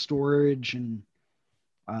found in storage, and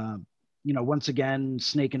once again,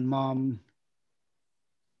 snake and mom,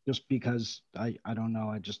 just because I don't know,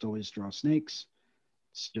 I just always draw snakes.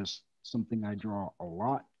 It's just something I draw a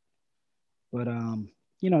lot. But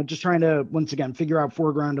just trying to, once again, figure out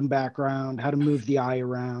foreground and background, how to move the eye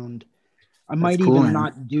around. I might even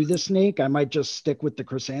not do the snake. I might just stick with the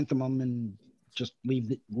chrysanthemum and just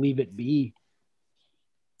leave it be.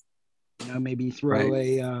 Maybe throw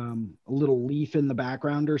a little leaf in the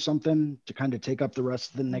background or something to kind of take up the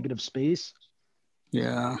rest of the negative space.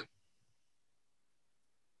 Yeah.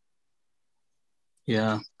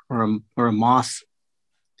 Yeah. Or a moth.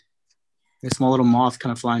 A small little moth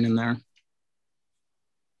kind of flying in there.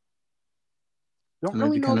 Don't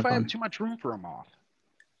really know if I have too much room for a moth.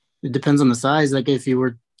 It depends on the size. Like if you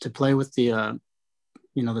were to play with the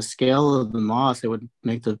the scale of the moth, it would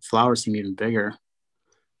make the flower seem even bigger.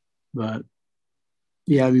 But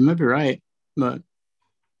yeah, you might be right. But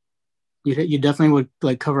you definitely would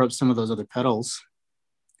like cover up some of those other petals,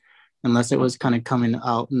 unless it was kind of coming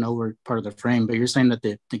out and over part of the frame. But you're saying that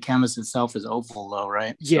the canvas itself is oval, though,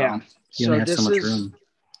 right? Yeah. So you only have so much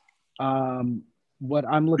room. What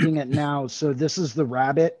I'm looking at now, so this is the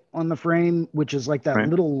rabbit on the frame, which is like that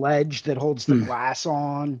little ledge that holds the glass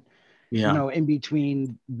on, in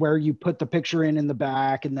between where you put the picture in the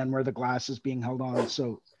back and then where the glass is being held on.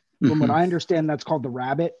 So from what I understand, that's called the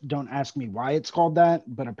rabbit. Don't ask me why it's called that,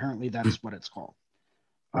 but apparently that's what it's called.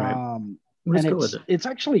 Right. And it's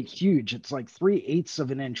actually huge. It's like 3/8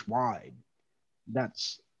 of an inch wide.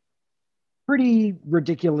 That's pretty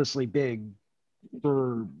ridiculously big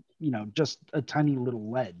for just a tiny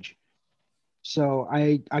little ledge. So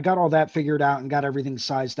I got all that figured out and got everything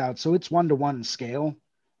sized out. So it's 1-to-1 scale.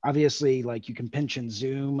 Obviously, like you can pinch and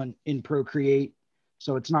zoom in Procreate.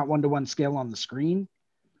 So it's not 1-to-1 scale on the screen,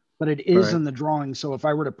 but it is in the drawing. So if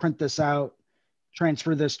I were to print this out,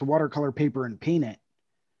 transfer this to watercolor paper and paint it,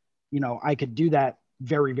 I could do that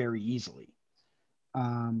very, very easily.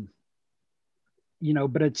 But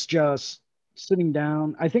it's just sitting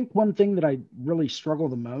down. I think one thing that I really struggle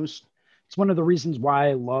the most, it's one of the reasons why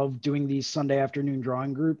I love doing these Sunday afternoon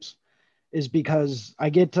drawing groups, is because I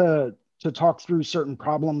get to talk through certain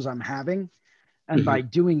problems I'm having. And by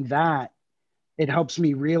doing that, it helps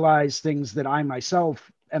me realize things that I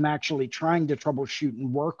myself am actually trying to troubleshoot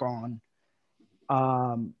and work on,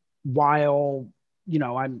 while, you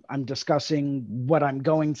know, I'm discussing what I'm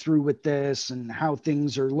going through with this and how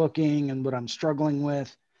things are looking and what I'm struggling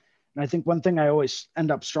with. And I think one thing I always end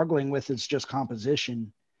up struggling with is just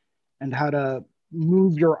composition and how to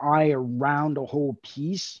move your eye around a whole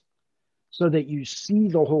piece so that you see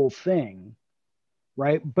the whole thing,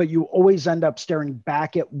 right? But you always end up staring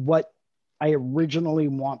back at what I originally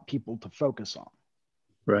want people to focus on.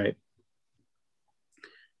 Right.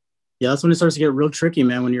 Yeah, that's when it starts to get real tricky,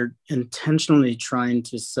 man, when you're intentionally trying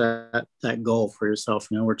to set that goal for yourself,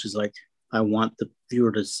 you know, which is like, I want the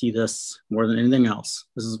viewer to see this more than anything else.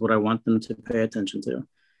 This is what I want them to pay attention to.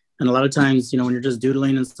 And a lot of times, you know, when you're just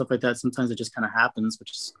doodling and stuff like that, sometimes it just kind of happens,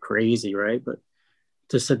 which is crazy, right? But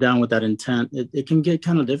to sit down with that intent, it can get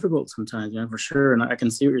kind of difficult sometimes, you know, for sure. And I can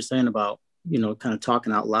see what you're saying about, you know, kind of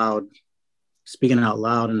talking out loud, speaking out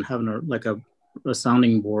loud and having a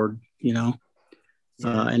sounding board, you know.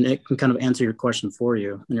 Yeah. And it can kind of answer your question for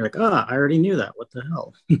you. And you're like, I already knew that. What the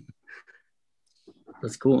hell?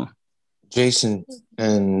 That's cool. Jason,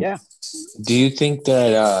 and do you think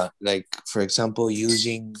that, like, for example,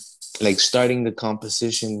 starting the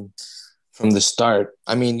composition from the start,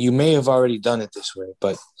 I mean, you may have already done it this way,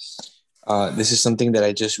 but this is something that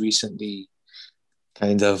I just recently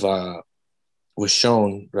kind of was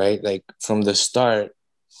shown, right? Like from the start,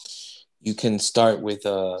 you can start with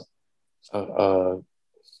a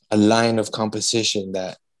line of composition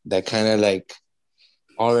that kind of like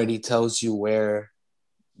already tells you where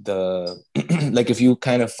like if you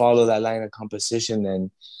kind of follow that line of composition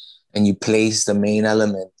and you place the main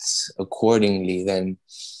elements accordingly, then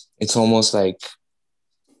it's almost like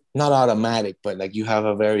not automatic, but like you have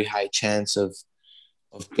a very high chance of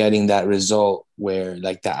getting that result where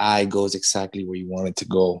like the eye goes exactly where you want it to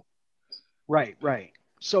go. Right.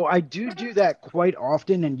 So I do that quite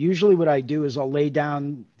often, and usually what I do is I'll lay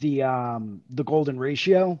down the golden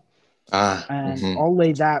ratio, and I'll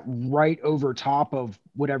lay that right over top of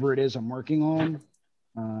whatever it is I'm working on.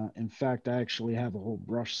 In fact, I actually have a whole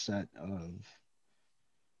brush set of.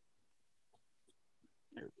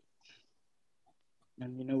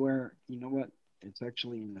 And you know what? It's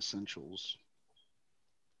actually in Essentials.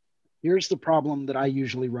 Here's the problem that I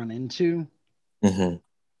usually run into.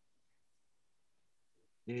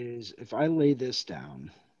 Is if I lay this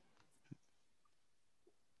down,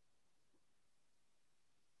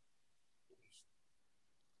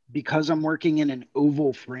 because I'm working in an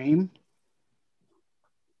oval frame,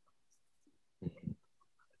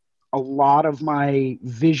 a lot of my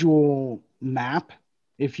visual map,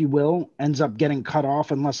 if you will, ends up getting cut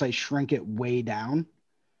off unless I shrink it way down.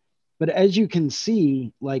 But as you can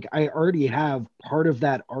see, like I already have part of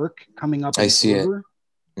that arc coming up. I see over.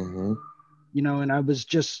 You know, and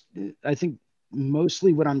I think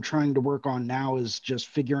mostly what I'm trying to work on now is just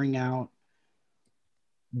figuring out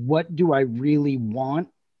what do I really want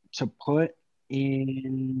to put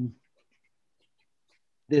in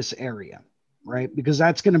this area, right? Because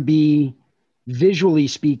that's going to be, visually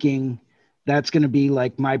speaking, that's going to be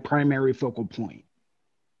like my primary focal point,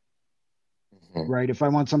 right? If I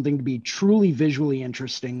want something to be truly visually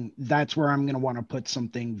interesting, that's where I'm going to want to put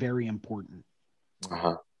something very important.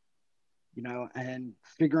 You know, and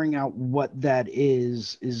figuring out what that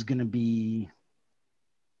is going to be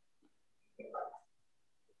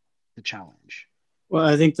the challenge. Well,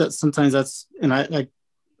 I think that sometimes that's, and I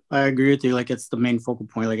agree with you. Like it's the main focal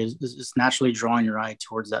point. Like it's naturally drawing your eye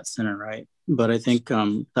towards that center, right? But I think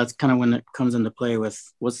that's kind of when it comes into play with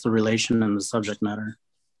what's the relation and the subject matter.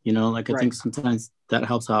 You know, like I think sometimes that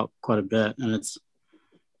helps out quite a bit, and that's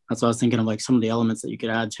what I was thinking of, like some of the elements that you could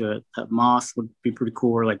add to it. That moss would be pretty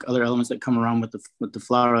cool, or like other elements that come around with the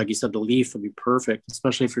flower. Like you said, the leaf would be perfect,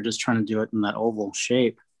 especially if you're just trying to do it in that oval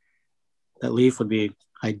shape. That leaf would be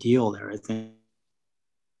ideal there, I think,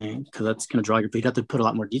 because that's going to draw you'd have to put a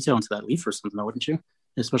lot more detail into that leaf or something, though, wouldn't you?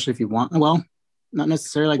 Especially if you want, well, not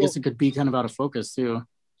necessarily. I guess it could be kind of out of focus too.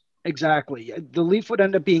 Exactly. The leaf would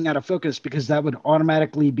end up being out of focus because that would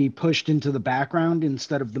automatically be pushed into the background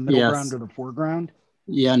instead of the middle ground or the foreground.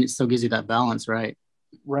 Yeah, and it still gives you that balance, right?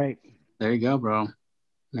 Right. There you go, bro.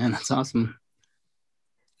 Man, that's awesome.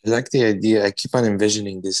 I like the idea. I keep on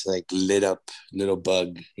envisioning this like lit up little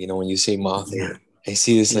bug. You know, when you say moth, I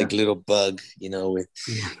see this like little bug, you know, with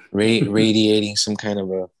radiating some kind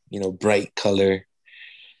of a, you know, bright color,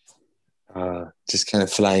 just kind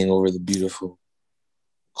of flying over the beautiful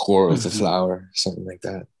core of the flower, something like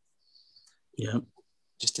that. Yeah.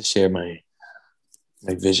 Just to share my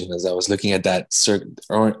vision as I was looking at that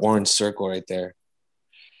orange circle right there.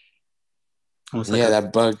 Almost Yeah, like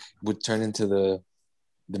that bug would turn into the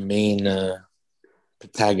main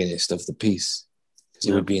protagonist of the piece.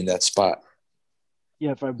 He would be in that spot.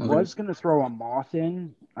 Yeah, if I was going to throw a moth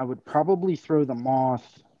in, I would probably throw the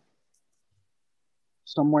moth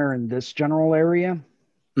somewhere in this general area.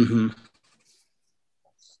 Mm-hmm.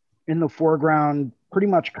 In the foreground, pretty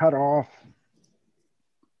much cut off.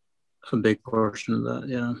 A big portion of that,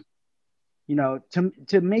 yeah. You know,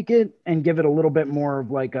 to make it and give it a little bit more of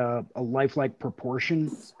like a lifelike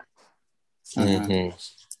proportion. Mm-hmm.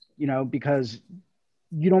 You know, because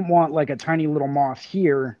you don't want like a tiny little moth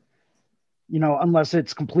here, you know, unless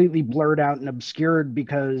it's completely blurred out and obscured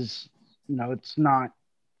because, you know, it's not,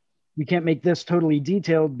 you can't make this totally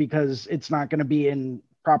detailed because it's not going to be in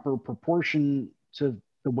proper proportion to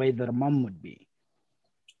the way that a mum would be.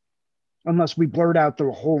 Unless we blurred out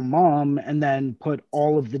the whole mum and then put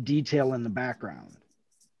all of the detail in the background.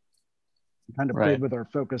 Kind of played with our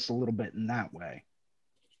focus a little bit in that way.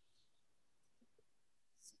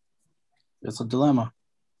 It's a dilemma.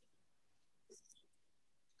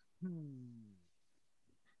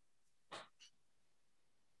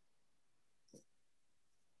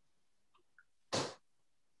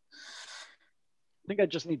 I think I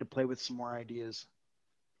just need to play with some more ideas.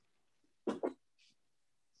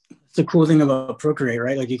 It's the cool thing about Procreate,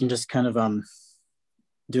 right? Like you can just kind of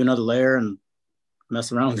do another layer and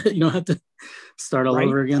mess around with it. You don't have to start all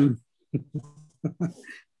over again.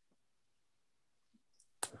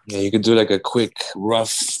 Yeah, you could do like a quick,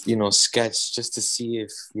 rough, you know, sketch just to see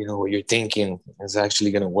if, you know, what you're thinking is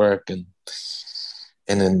actually going to work. And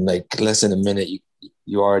in like less than a minute,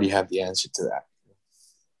 you already have the answer to that.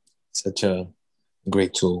 Such a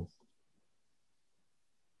great tool.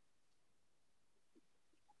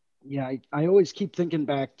 Yeah, I always keep thinking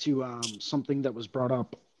back to something that was brought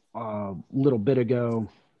up a little bit ago.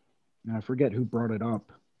 And I forget who brought it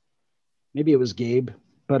up. Maybe it was Gabe.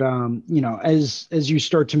 But you know, as you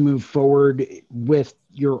start to move forward with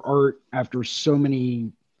your art after so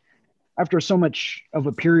much of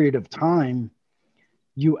a period of time,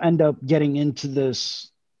 you end up getting into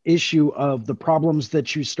this issue of the problems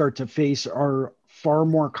that you start to face are far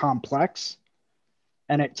more complex,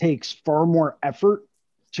 and it takes far more effort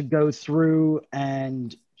to go through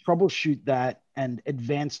and troubleshoot that and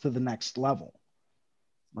advance to the next level,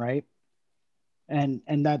 right? And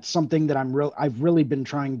that's something that I've really been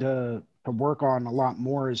trying to work on a lot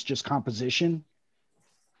more, is just composition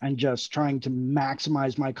and just trying to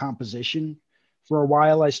maximize my composition. For a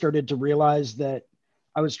while, I started to realize that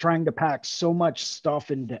I was trying to pack so much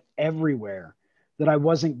stuff into everywhere that I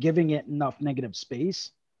wasn't giving it enough negative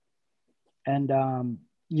space. And,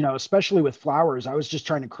 you know, especially with flowers, I was just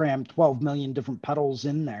trying to cram 12 million different petals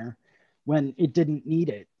in there when it didn't need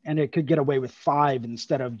it. And it could get away with 5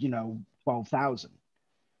 instead of, you know, 12,000.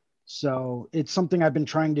 So it's something I've been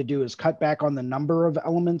trying to do, is cut back on the number of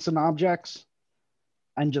elements and objects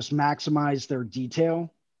and just maximize their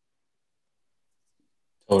detail.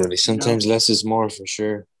 Totally. Sometimes less is more, for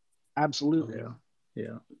sure. Absolutely.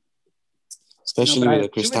 Yeah. Especially with a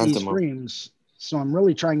chrysanthemum. Frames, so I'm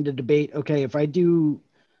really trying to debate, okay, if I do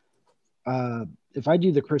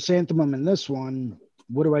the chrysanthemum in this one,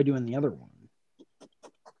 what do I do in the other one?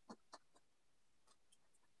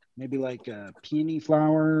 Maybe like a peony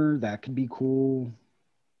flower, that could be cool.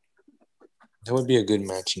 That would be a good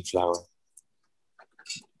matching flower.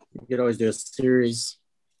 You could always do a series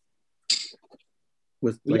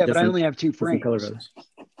with like but I only have 2 frames. Color values.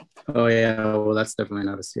 Oh yeah, well that's definitely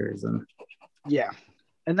not a series then. Yeah,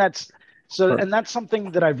 and that's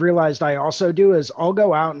something that I've realized I also do, is I'll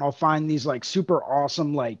go out and I'll find these like super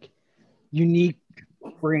awesome, like unique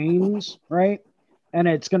frames, right? And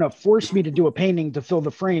it's going to force me to do a painting to fill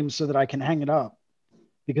the frame so that I can hang it up,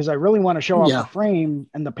 because I really want to show off the frame,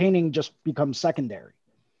 and the painting just becomes secondary.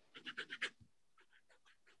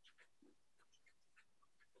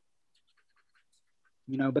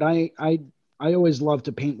 You know, but I always love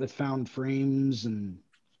to paint with found frames and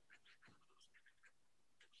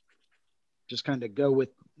just kind of go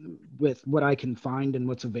with what I can find and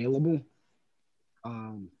what's available.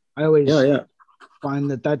 I always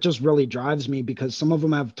find that just really drives me, because some of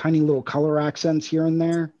them have tiny little color accents here and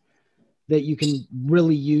there that you can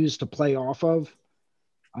really use to play off of.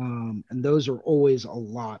 And those are always a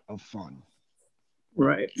lot of fun.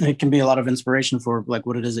 Right. It can be a lot of inspiration for like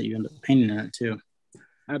what it is that you end up painting in it too.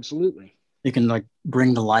 Absolutely. You can like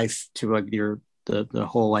bring to life to like the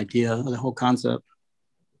whole idea, the whole concept,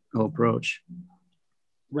 the whole approach.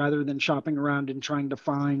 Rather than shopping around and trying to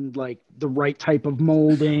find like the right type of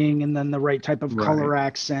molding and then the right type of color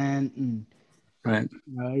accent. And you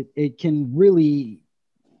know, it can really,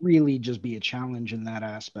 really just be a challenge in that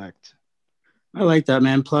aspect. I like that,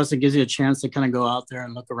 man. Plus, it gives you a chance to kind of go out there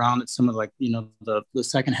and look around at some of like, the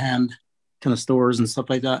secondhand kind of stores and stuff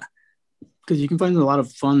like that. Because you can find a lot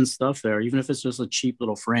of fun stuff there, even if it's just a cheap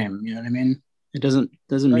little frame. You know what I mean? It doesn't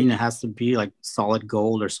mean it has to be like solid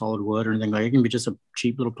gold or solid wood or anything. Like it can be just a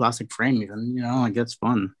cheap little plastic frame, even. Like it's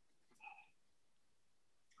fun.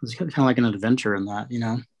 It's kind of like an adventure in that,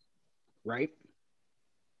 Right.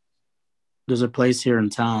 There's a place here in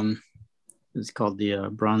town. It's called the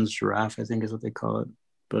Bronze Giraffe, I think is what they call it.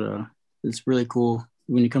 But it's really cool.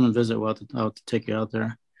 When you come and visit, I'll have to take you out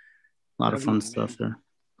there. A lot of fun stuff there.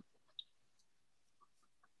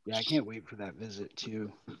 Yeah, I can't wait for that visit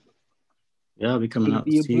too. Yeah, I'll be coming out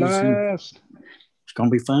to you you soon. It's gonna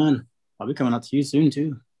be fun. I'll be coming out to you soon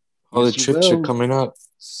too. All the trips are coming up.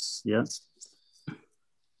 Yeah.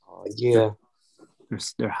 Oh yeah.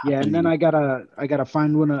 They're and then I gotta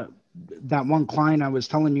find that one client I was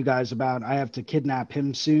telling you guys about. I have to kidnap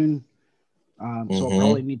him soon, so I'll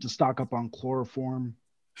probably need to stock up on chloroform.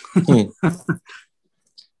 I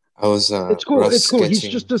was. It's cool. It's cool. He's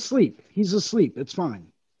just asleep. He's asleep. It's fine.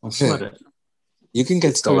 I'll sweat it. You can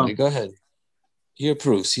get started. Go ahead. He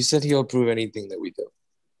approves. He said he'll approve anything that we do.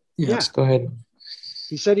 Yeah. Just go ahead.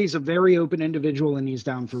 He said he's a very open individual and he's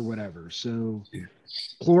down for whatever. So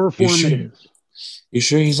chloroform it is. You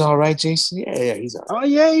sure he's all right, Jason? Yeah, he's all right. Oh,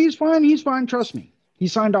 yeah, he's fine. He's fine. Trust me. He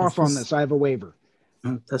signed off on this. I have a waiver.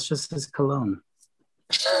 That's just his cologne.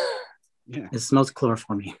 Yeah. It smells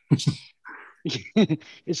chloroformy.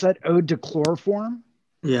 Is that ode to chloroform?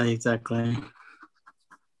 Yeah, exactly.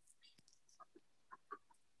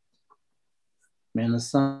 Man, the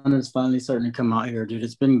sun is finally starting to come out here, dude.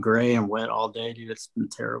 It's been gray and wet all day, dude. It's been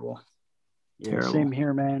terrible. Yeah, same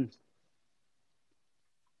here, man.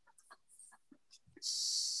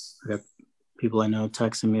 I got people I know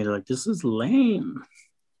texting me. They're like, this is lame.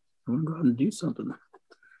 I want to go out and do something. I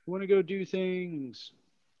want to go do things.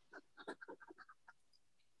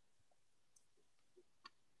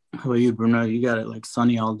 How about you, Bruno? You got it like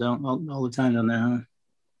sunny all the time down there, huh?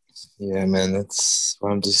 Yeah, man. That's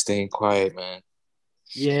why I'm just staying quiet, man.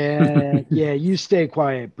 Yeah, you stay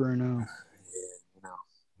quiet, Bruno. Yeah,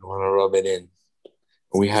 I want to rub it in.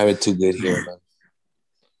 We have it too good here, man.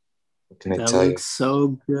 What can I tell you? That looks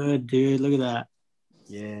so good, dude. Look at that.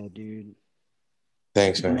 Yeah, dude.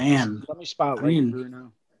 Thanks, man. Man, let me spotlight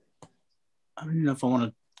Bruno. I don't even know if I want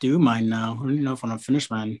to do mine now. I don't even know if I want to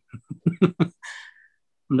finish mine.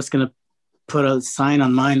 I'm just gonna put a sign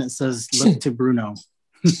on mine that says "Look to Bruno."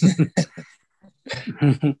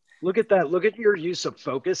 Look at that. Look at your use of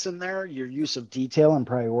focus in there, your use of detail and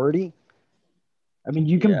priority. I mean,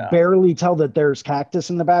 you can barely tell that there's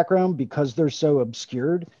cactus in the background because they're so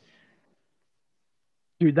obscured.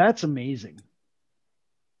 Dude, that's amazing.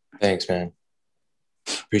 Thanks, man.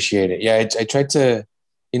 Appreciate it. Yeah, I tried to,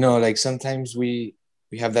 like sometimes we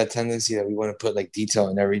have that tendency that we want to put like detail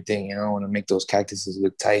in everything, I want to make those cactuses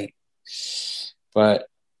look tight. But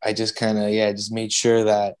I just kind of, just made sure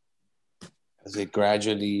that as it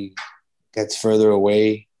gradually gets further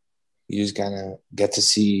away, you just kind of get to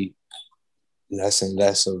see less and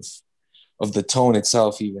less of the tone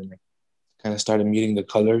itself, even like kind of started muting the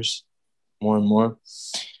colors more and more.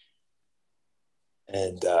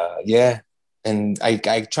 And and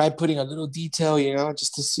I tried putting a little detail,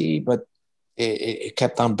 just to see, but it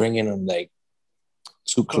kept on bringing them like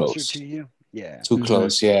too close. Closer to you? Yeah. Too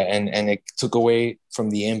close, yeah. And it took away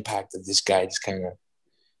from the impact of this guy just kind of,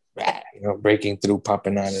 breaking through,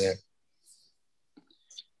 popping out of there.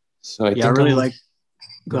 So I think I really like.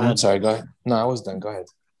 Go ahead. I'm sorry. Go ahead. No, I was done. Go ahead.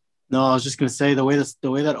 No, I was just gonna say the way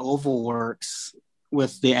that oval works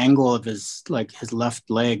with the angle of his left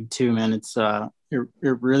leg too, man. It's it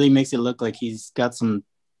really makes it look like he's got some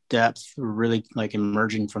depth, really like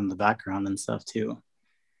emerging from the background and stuff too.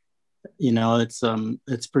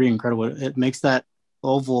 It's pretty incredible. It makes that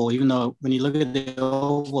oval, even though when you look at the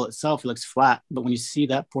oval itself, it looks flat, but when you see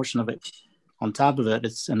that portion of it on top of it,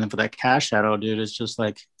 and then for that cast shadow, dude, it's just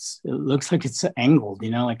like it looks like it's angled,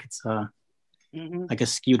 like it's like a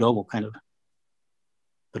skewed oval kind of,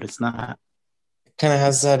 but it's not. It kind of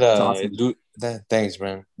has that awesome. that thanks,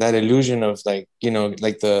 man. That illusion of like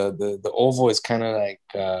like the oval is kind of like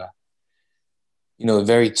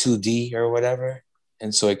very 2D or whatever,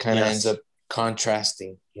 and so it kind of ends up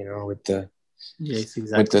contrasting, with the. Yes,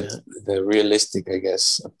 exactly. With the realistic, I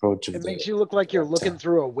guess, approach of it makes you look like you're looking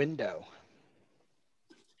through a window.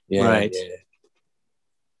 Yeah, right. Yeah.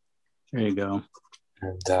 There you go.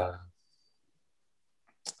 And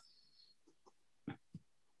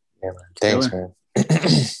man. Thanks, man.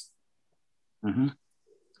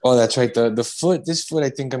 Oh, that's right. The foot. This foot,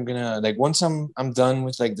 I think I'm gonna once I'm done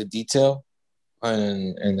with like the detail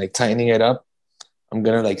and like tightening it up. I'm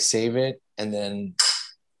gonna like save it and then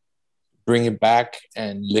bring it back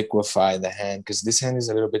and liquefy the hand because this hand is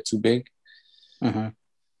a little bit too big. Mm-hmm.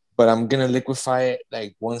 But I'm gonna liquefy it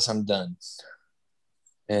like once I'm done.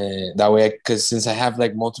 And that way, because since I have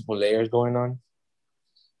like multiple layers going on,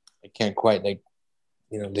 I can't quite like,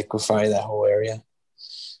 liquefy that whole area.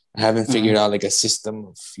 I haven't figured out like a system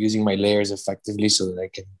of using my layers effectively so that I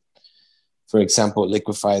can, for example,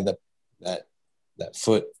 liquefy that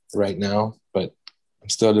foot right now. But I'm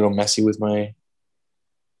still a little messy with my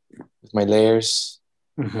layers.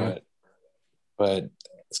 Mm-hmm. But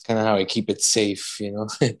it's kind of how I keep it safe,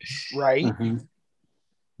 Right. Mm-hmm.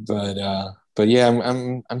 But yeah,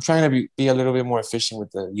 I'm trying to be a little bit more efficient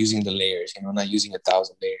with using the layers, not using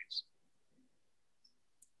 1,000 layers.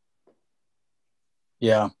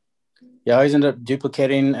 Yeah. I always end up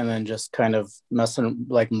duplicating and then just kind of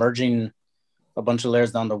merging a bunch of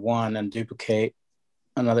layers down to one and duplicate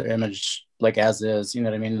another image like as is, you know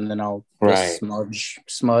what I mean? And then I'll just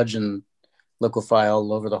smudge and liquefy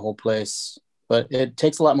all over the whole place. But it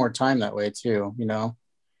takes a lot more time that way too,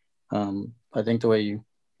 I think the way you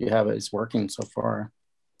have it is working so far.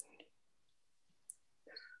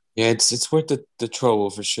 Yeah, it's worth the trouble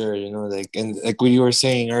for sure, and like what you were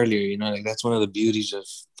saying earlier, like that's one of the beauties of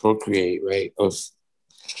Procreate, right? Of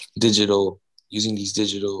using these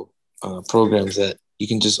digital programs that you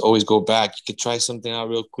can just always go back. You could try something out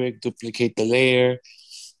real quick, duplicate the layer,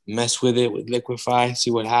 mess with it with liquefy,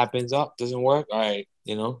 see what happens. Oh, doesn't work. All right,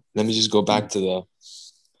 let me just go back to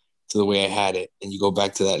the way I had it, and you go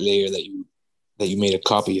back to that layer that you made a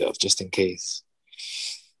copy of just in case.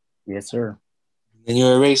 Yes, sir. And you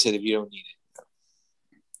erase it if you don't need it.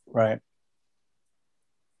 Right.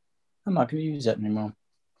 I'm not going to use that anymore.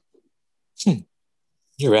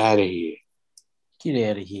 You're out of here. Get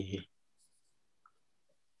out of here.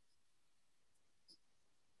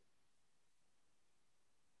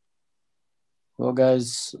 Well,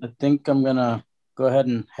 guys, I think I'm going to go ahead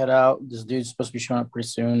and head out. This dude's supposed to be showing up pretty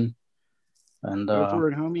soon. And go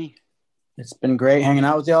for it, homie. It's been great hanging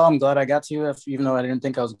out with y'all. I'm glad I got to, even though I didn't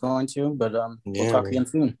think I was going to. But we'll talk again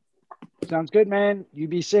soon. Sounds good, man. You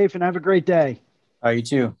be safe and have a great day. All right, you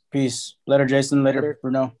too. Peace. Later, Jason. Later,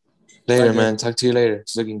 Bruno. Later, bye, man. Talk to you later.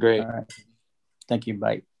 It's looking great. All right. Thank you.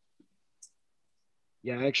 Bye.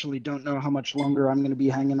 Yeah, I actually don't know how much longer I'm going to be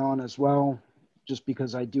hanging on as well, just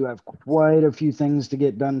because I do have quite a few things to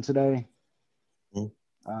get done today.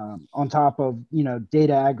 On top of,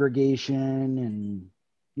 data aggregation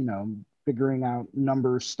and, figuring out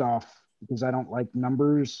number stuff, because I don't like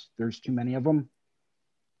numbers. There's too many of them.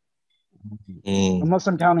 Unless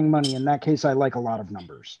I'm counting money. In that case, I like a lot of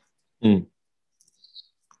numbers.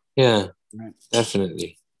 Yeah, right.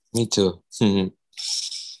 Definitely. Me too.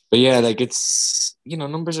 But yeah, like it's,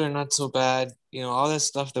 numbers are not so bad. All that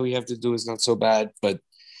stuff that we have to do is not so bad, but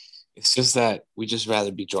it's just that we just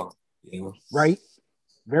rather be drawn, Right.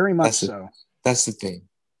 Very much so. That's the thing.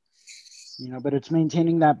 But it's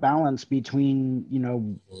maintaining that balance between,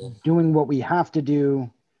 doing what we have to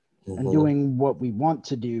do and doing what we want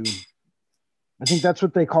to do. I think that's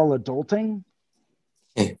what they call adulting.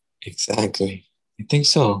 Exactly. I think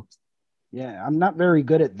so. Yeah, I'm not very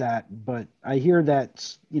good at that, but I hear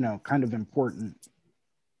that's, kind of important.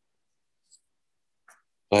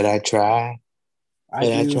 But I try.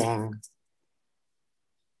 I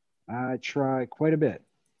try quite a bit.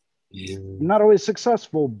 Yeah. I'm not always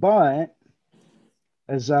successful, but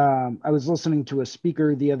as I was listening to a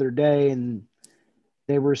speaker the other day, and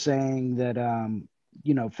they were saying that,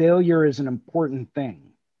 failure is an important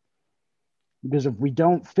thing. Because if we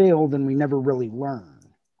don't fail, then we never really learn.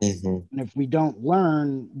 And if we don't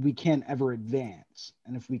learn, we can't ever advance.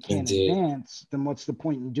 And if we can't advance, then what's the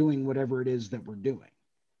point in doing whatever it is that we're doing?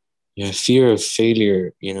 Yeah, fear of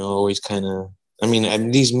failure, always kind of, at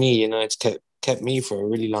least me, it's kept me for a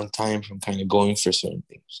really long time from kind of going for certain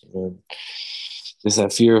things. Just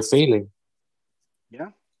that fear of failing.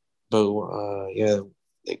 Yeah. But yeah,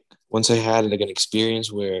 like once I had like an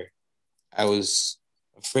experience where I was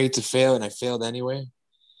afraid to fail and I failed anyway,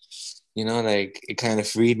 like it kind of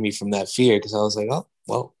freed me from that fear because I was like, oh,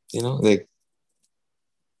 well, like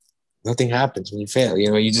nothing happens when you fail.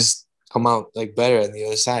 You just come out like better on the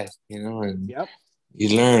other side, and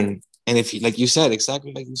you learn. And if you, like you said,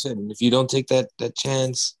 exactly like you said, and if you don't take that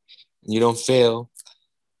chance and you don't fail,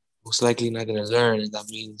 most likely you're not going to learn. And that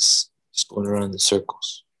means just going around in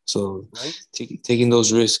circles. So taking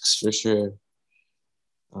those risks for sure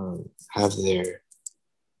have their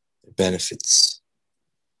benefits,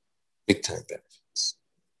 big time benefits.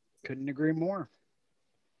 Couldn't agree more.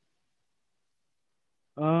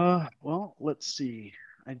 Well, let's see.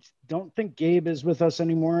 I don't think Gabe is with us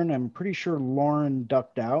anymore, and I'm pretty sure Lauren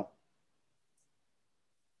ducked out.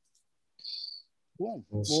 Cool.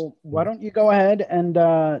 Well, why don't you go ahead and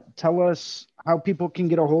tell us how people can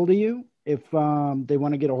get a hold of you if they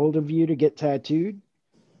want to get a hold of you to get tattooed?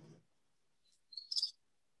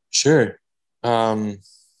 Sure.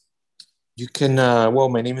 You can, well,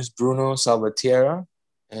 my name is Bruno Salvatierra,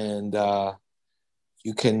 and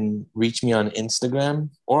you can reach me on Instagram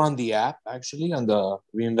or on the app, actually, on the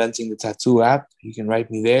Reinventing the Tattoo app. You can write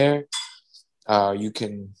me there. You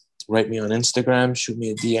can write me on Instagram, shoot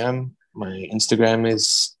me a DM. My Instagram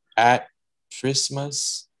is at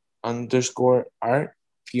Prismas_art,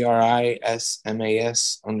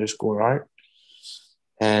 PRISMAS_art.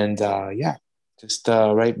 And yeah, just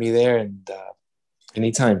write me there, and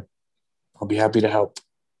anytime. I'll be happy to help.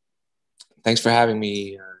 Thanks for having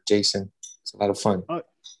me, Jason. It's a lot of fun. Oh,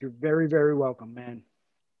 you're very, very welcome, man.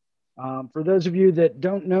 For those of you that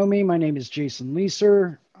don't know me, my name is Jason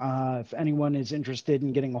Leeser. If anyone is interested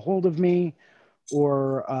in getting a hold of me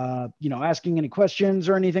or asking any questions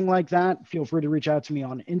or anything like that, feel free to reach out to me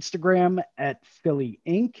on Instagram at Philly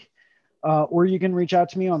Inc. Or you can reach out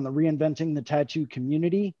to me on the Reinventing the Tattoo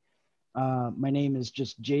community. My name is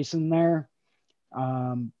just Jason there.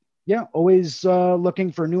 Yeah, always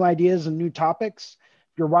looking for new ideas and new topics.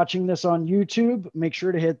 If you're watching this on YouTube, make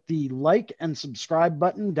sure to hit the like and subscribe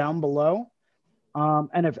button down below.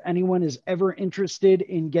 And if anyone is ever interested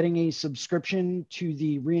in getting a subscription to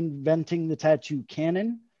the Reinventing the Tattoo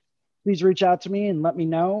canon, please reach out to me and let me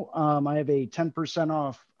know. I have a 10%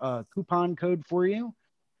 off coupon code for you.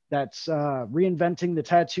 That's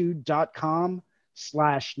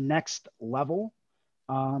reinventingthetattoo.com/next level.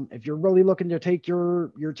 If you're really looking to take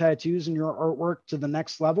your tattoos and your artwork to the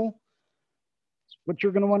next level, it's what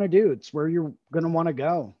you're going to want to do. It's where you're going to want to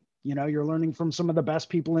go. You're learning from some of the best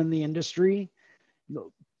people in the industry,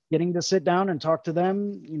 getting to sit down and talk to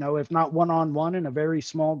them, if not one-on-one in a very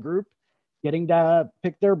small group, getting to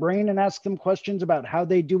pick their brain and ask them questions about how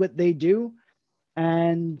they do what they do,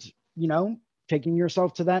 and, taking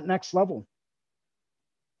yourself to that next level.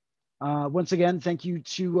 Once again, thank you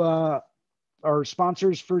to our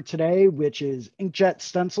sponsors for today, which is Inkjet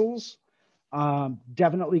Stencils.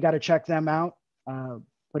 Definitely got to check them out.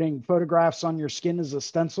 Putting photographs on your skin as a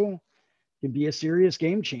stencil can be a serious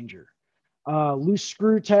game changer. Loose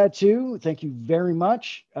Screw Tattoo, thank you very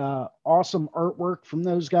much. Awesome artwork from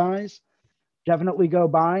those guys. Definitely go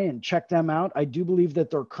by and check them out. I do believe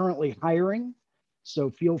that they're currently hiring,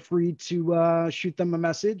 so feel free to shoot them a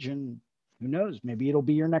message, and who knows, maybe it'll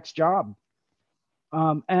be your next job.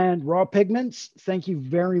 And Raw Pigments, thank you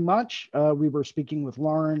very much. We were speaking with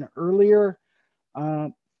Lauren earlier.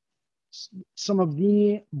 Some of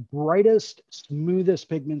the brightest, smoothest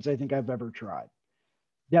pigments I think I've ever tried.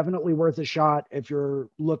 Definitely worth a shot if you're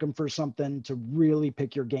looking for something to really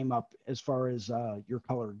pick your game up as far as your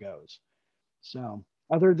color goes. So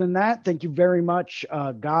other than that, thank you very much,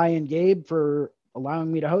 Guy and Gabe, for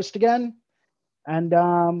allowing me to host again.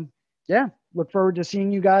 And yeah, look forward to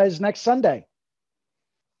seeing you guys next Sunday.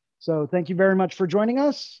 So thank you very much for joining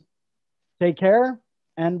us. Take care,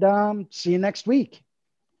 and see you next week.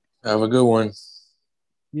 Have a good one.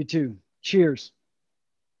 You too. Cheers.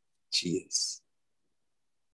 Cheers.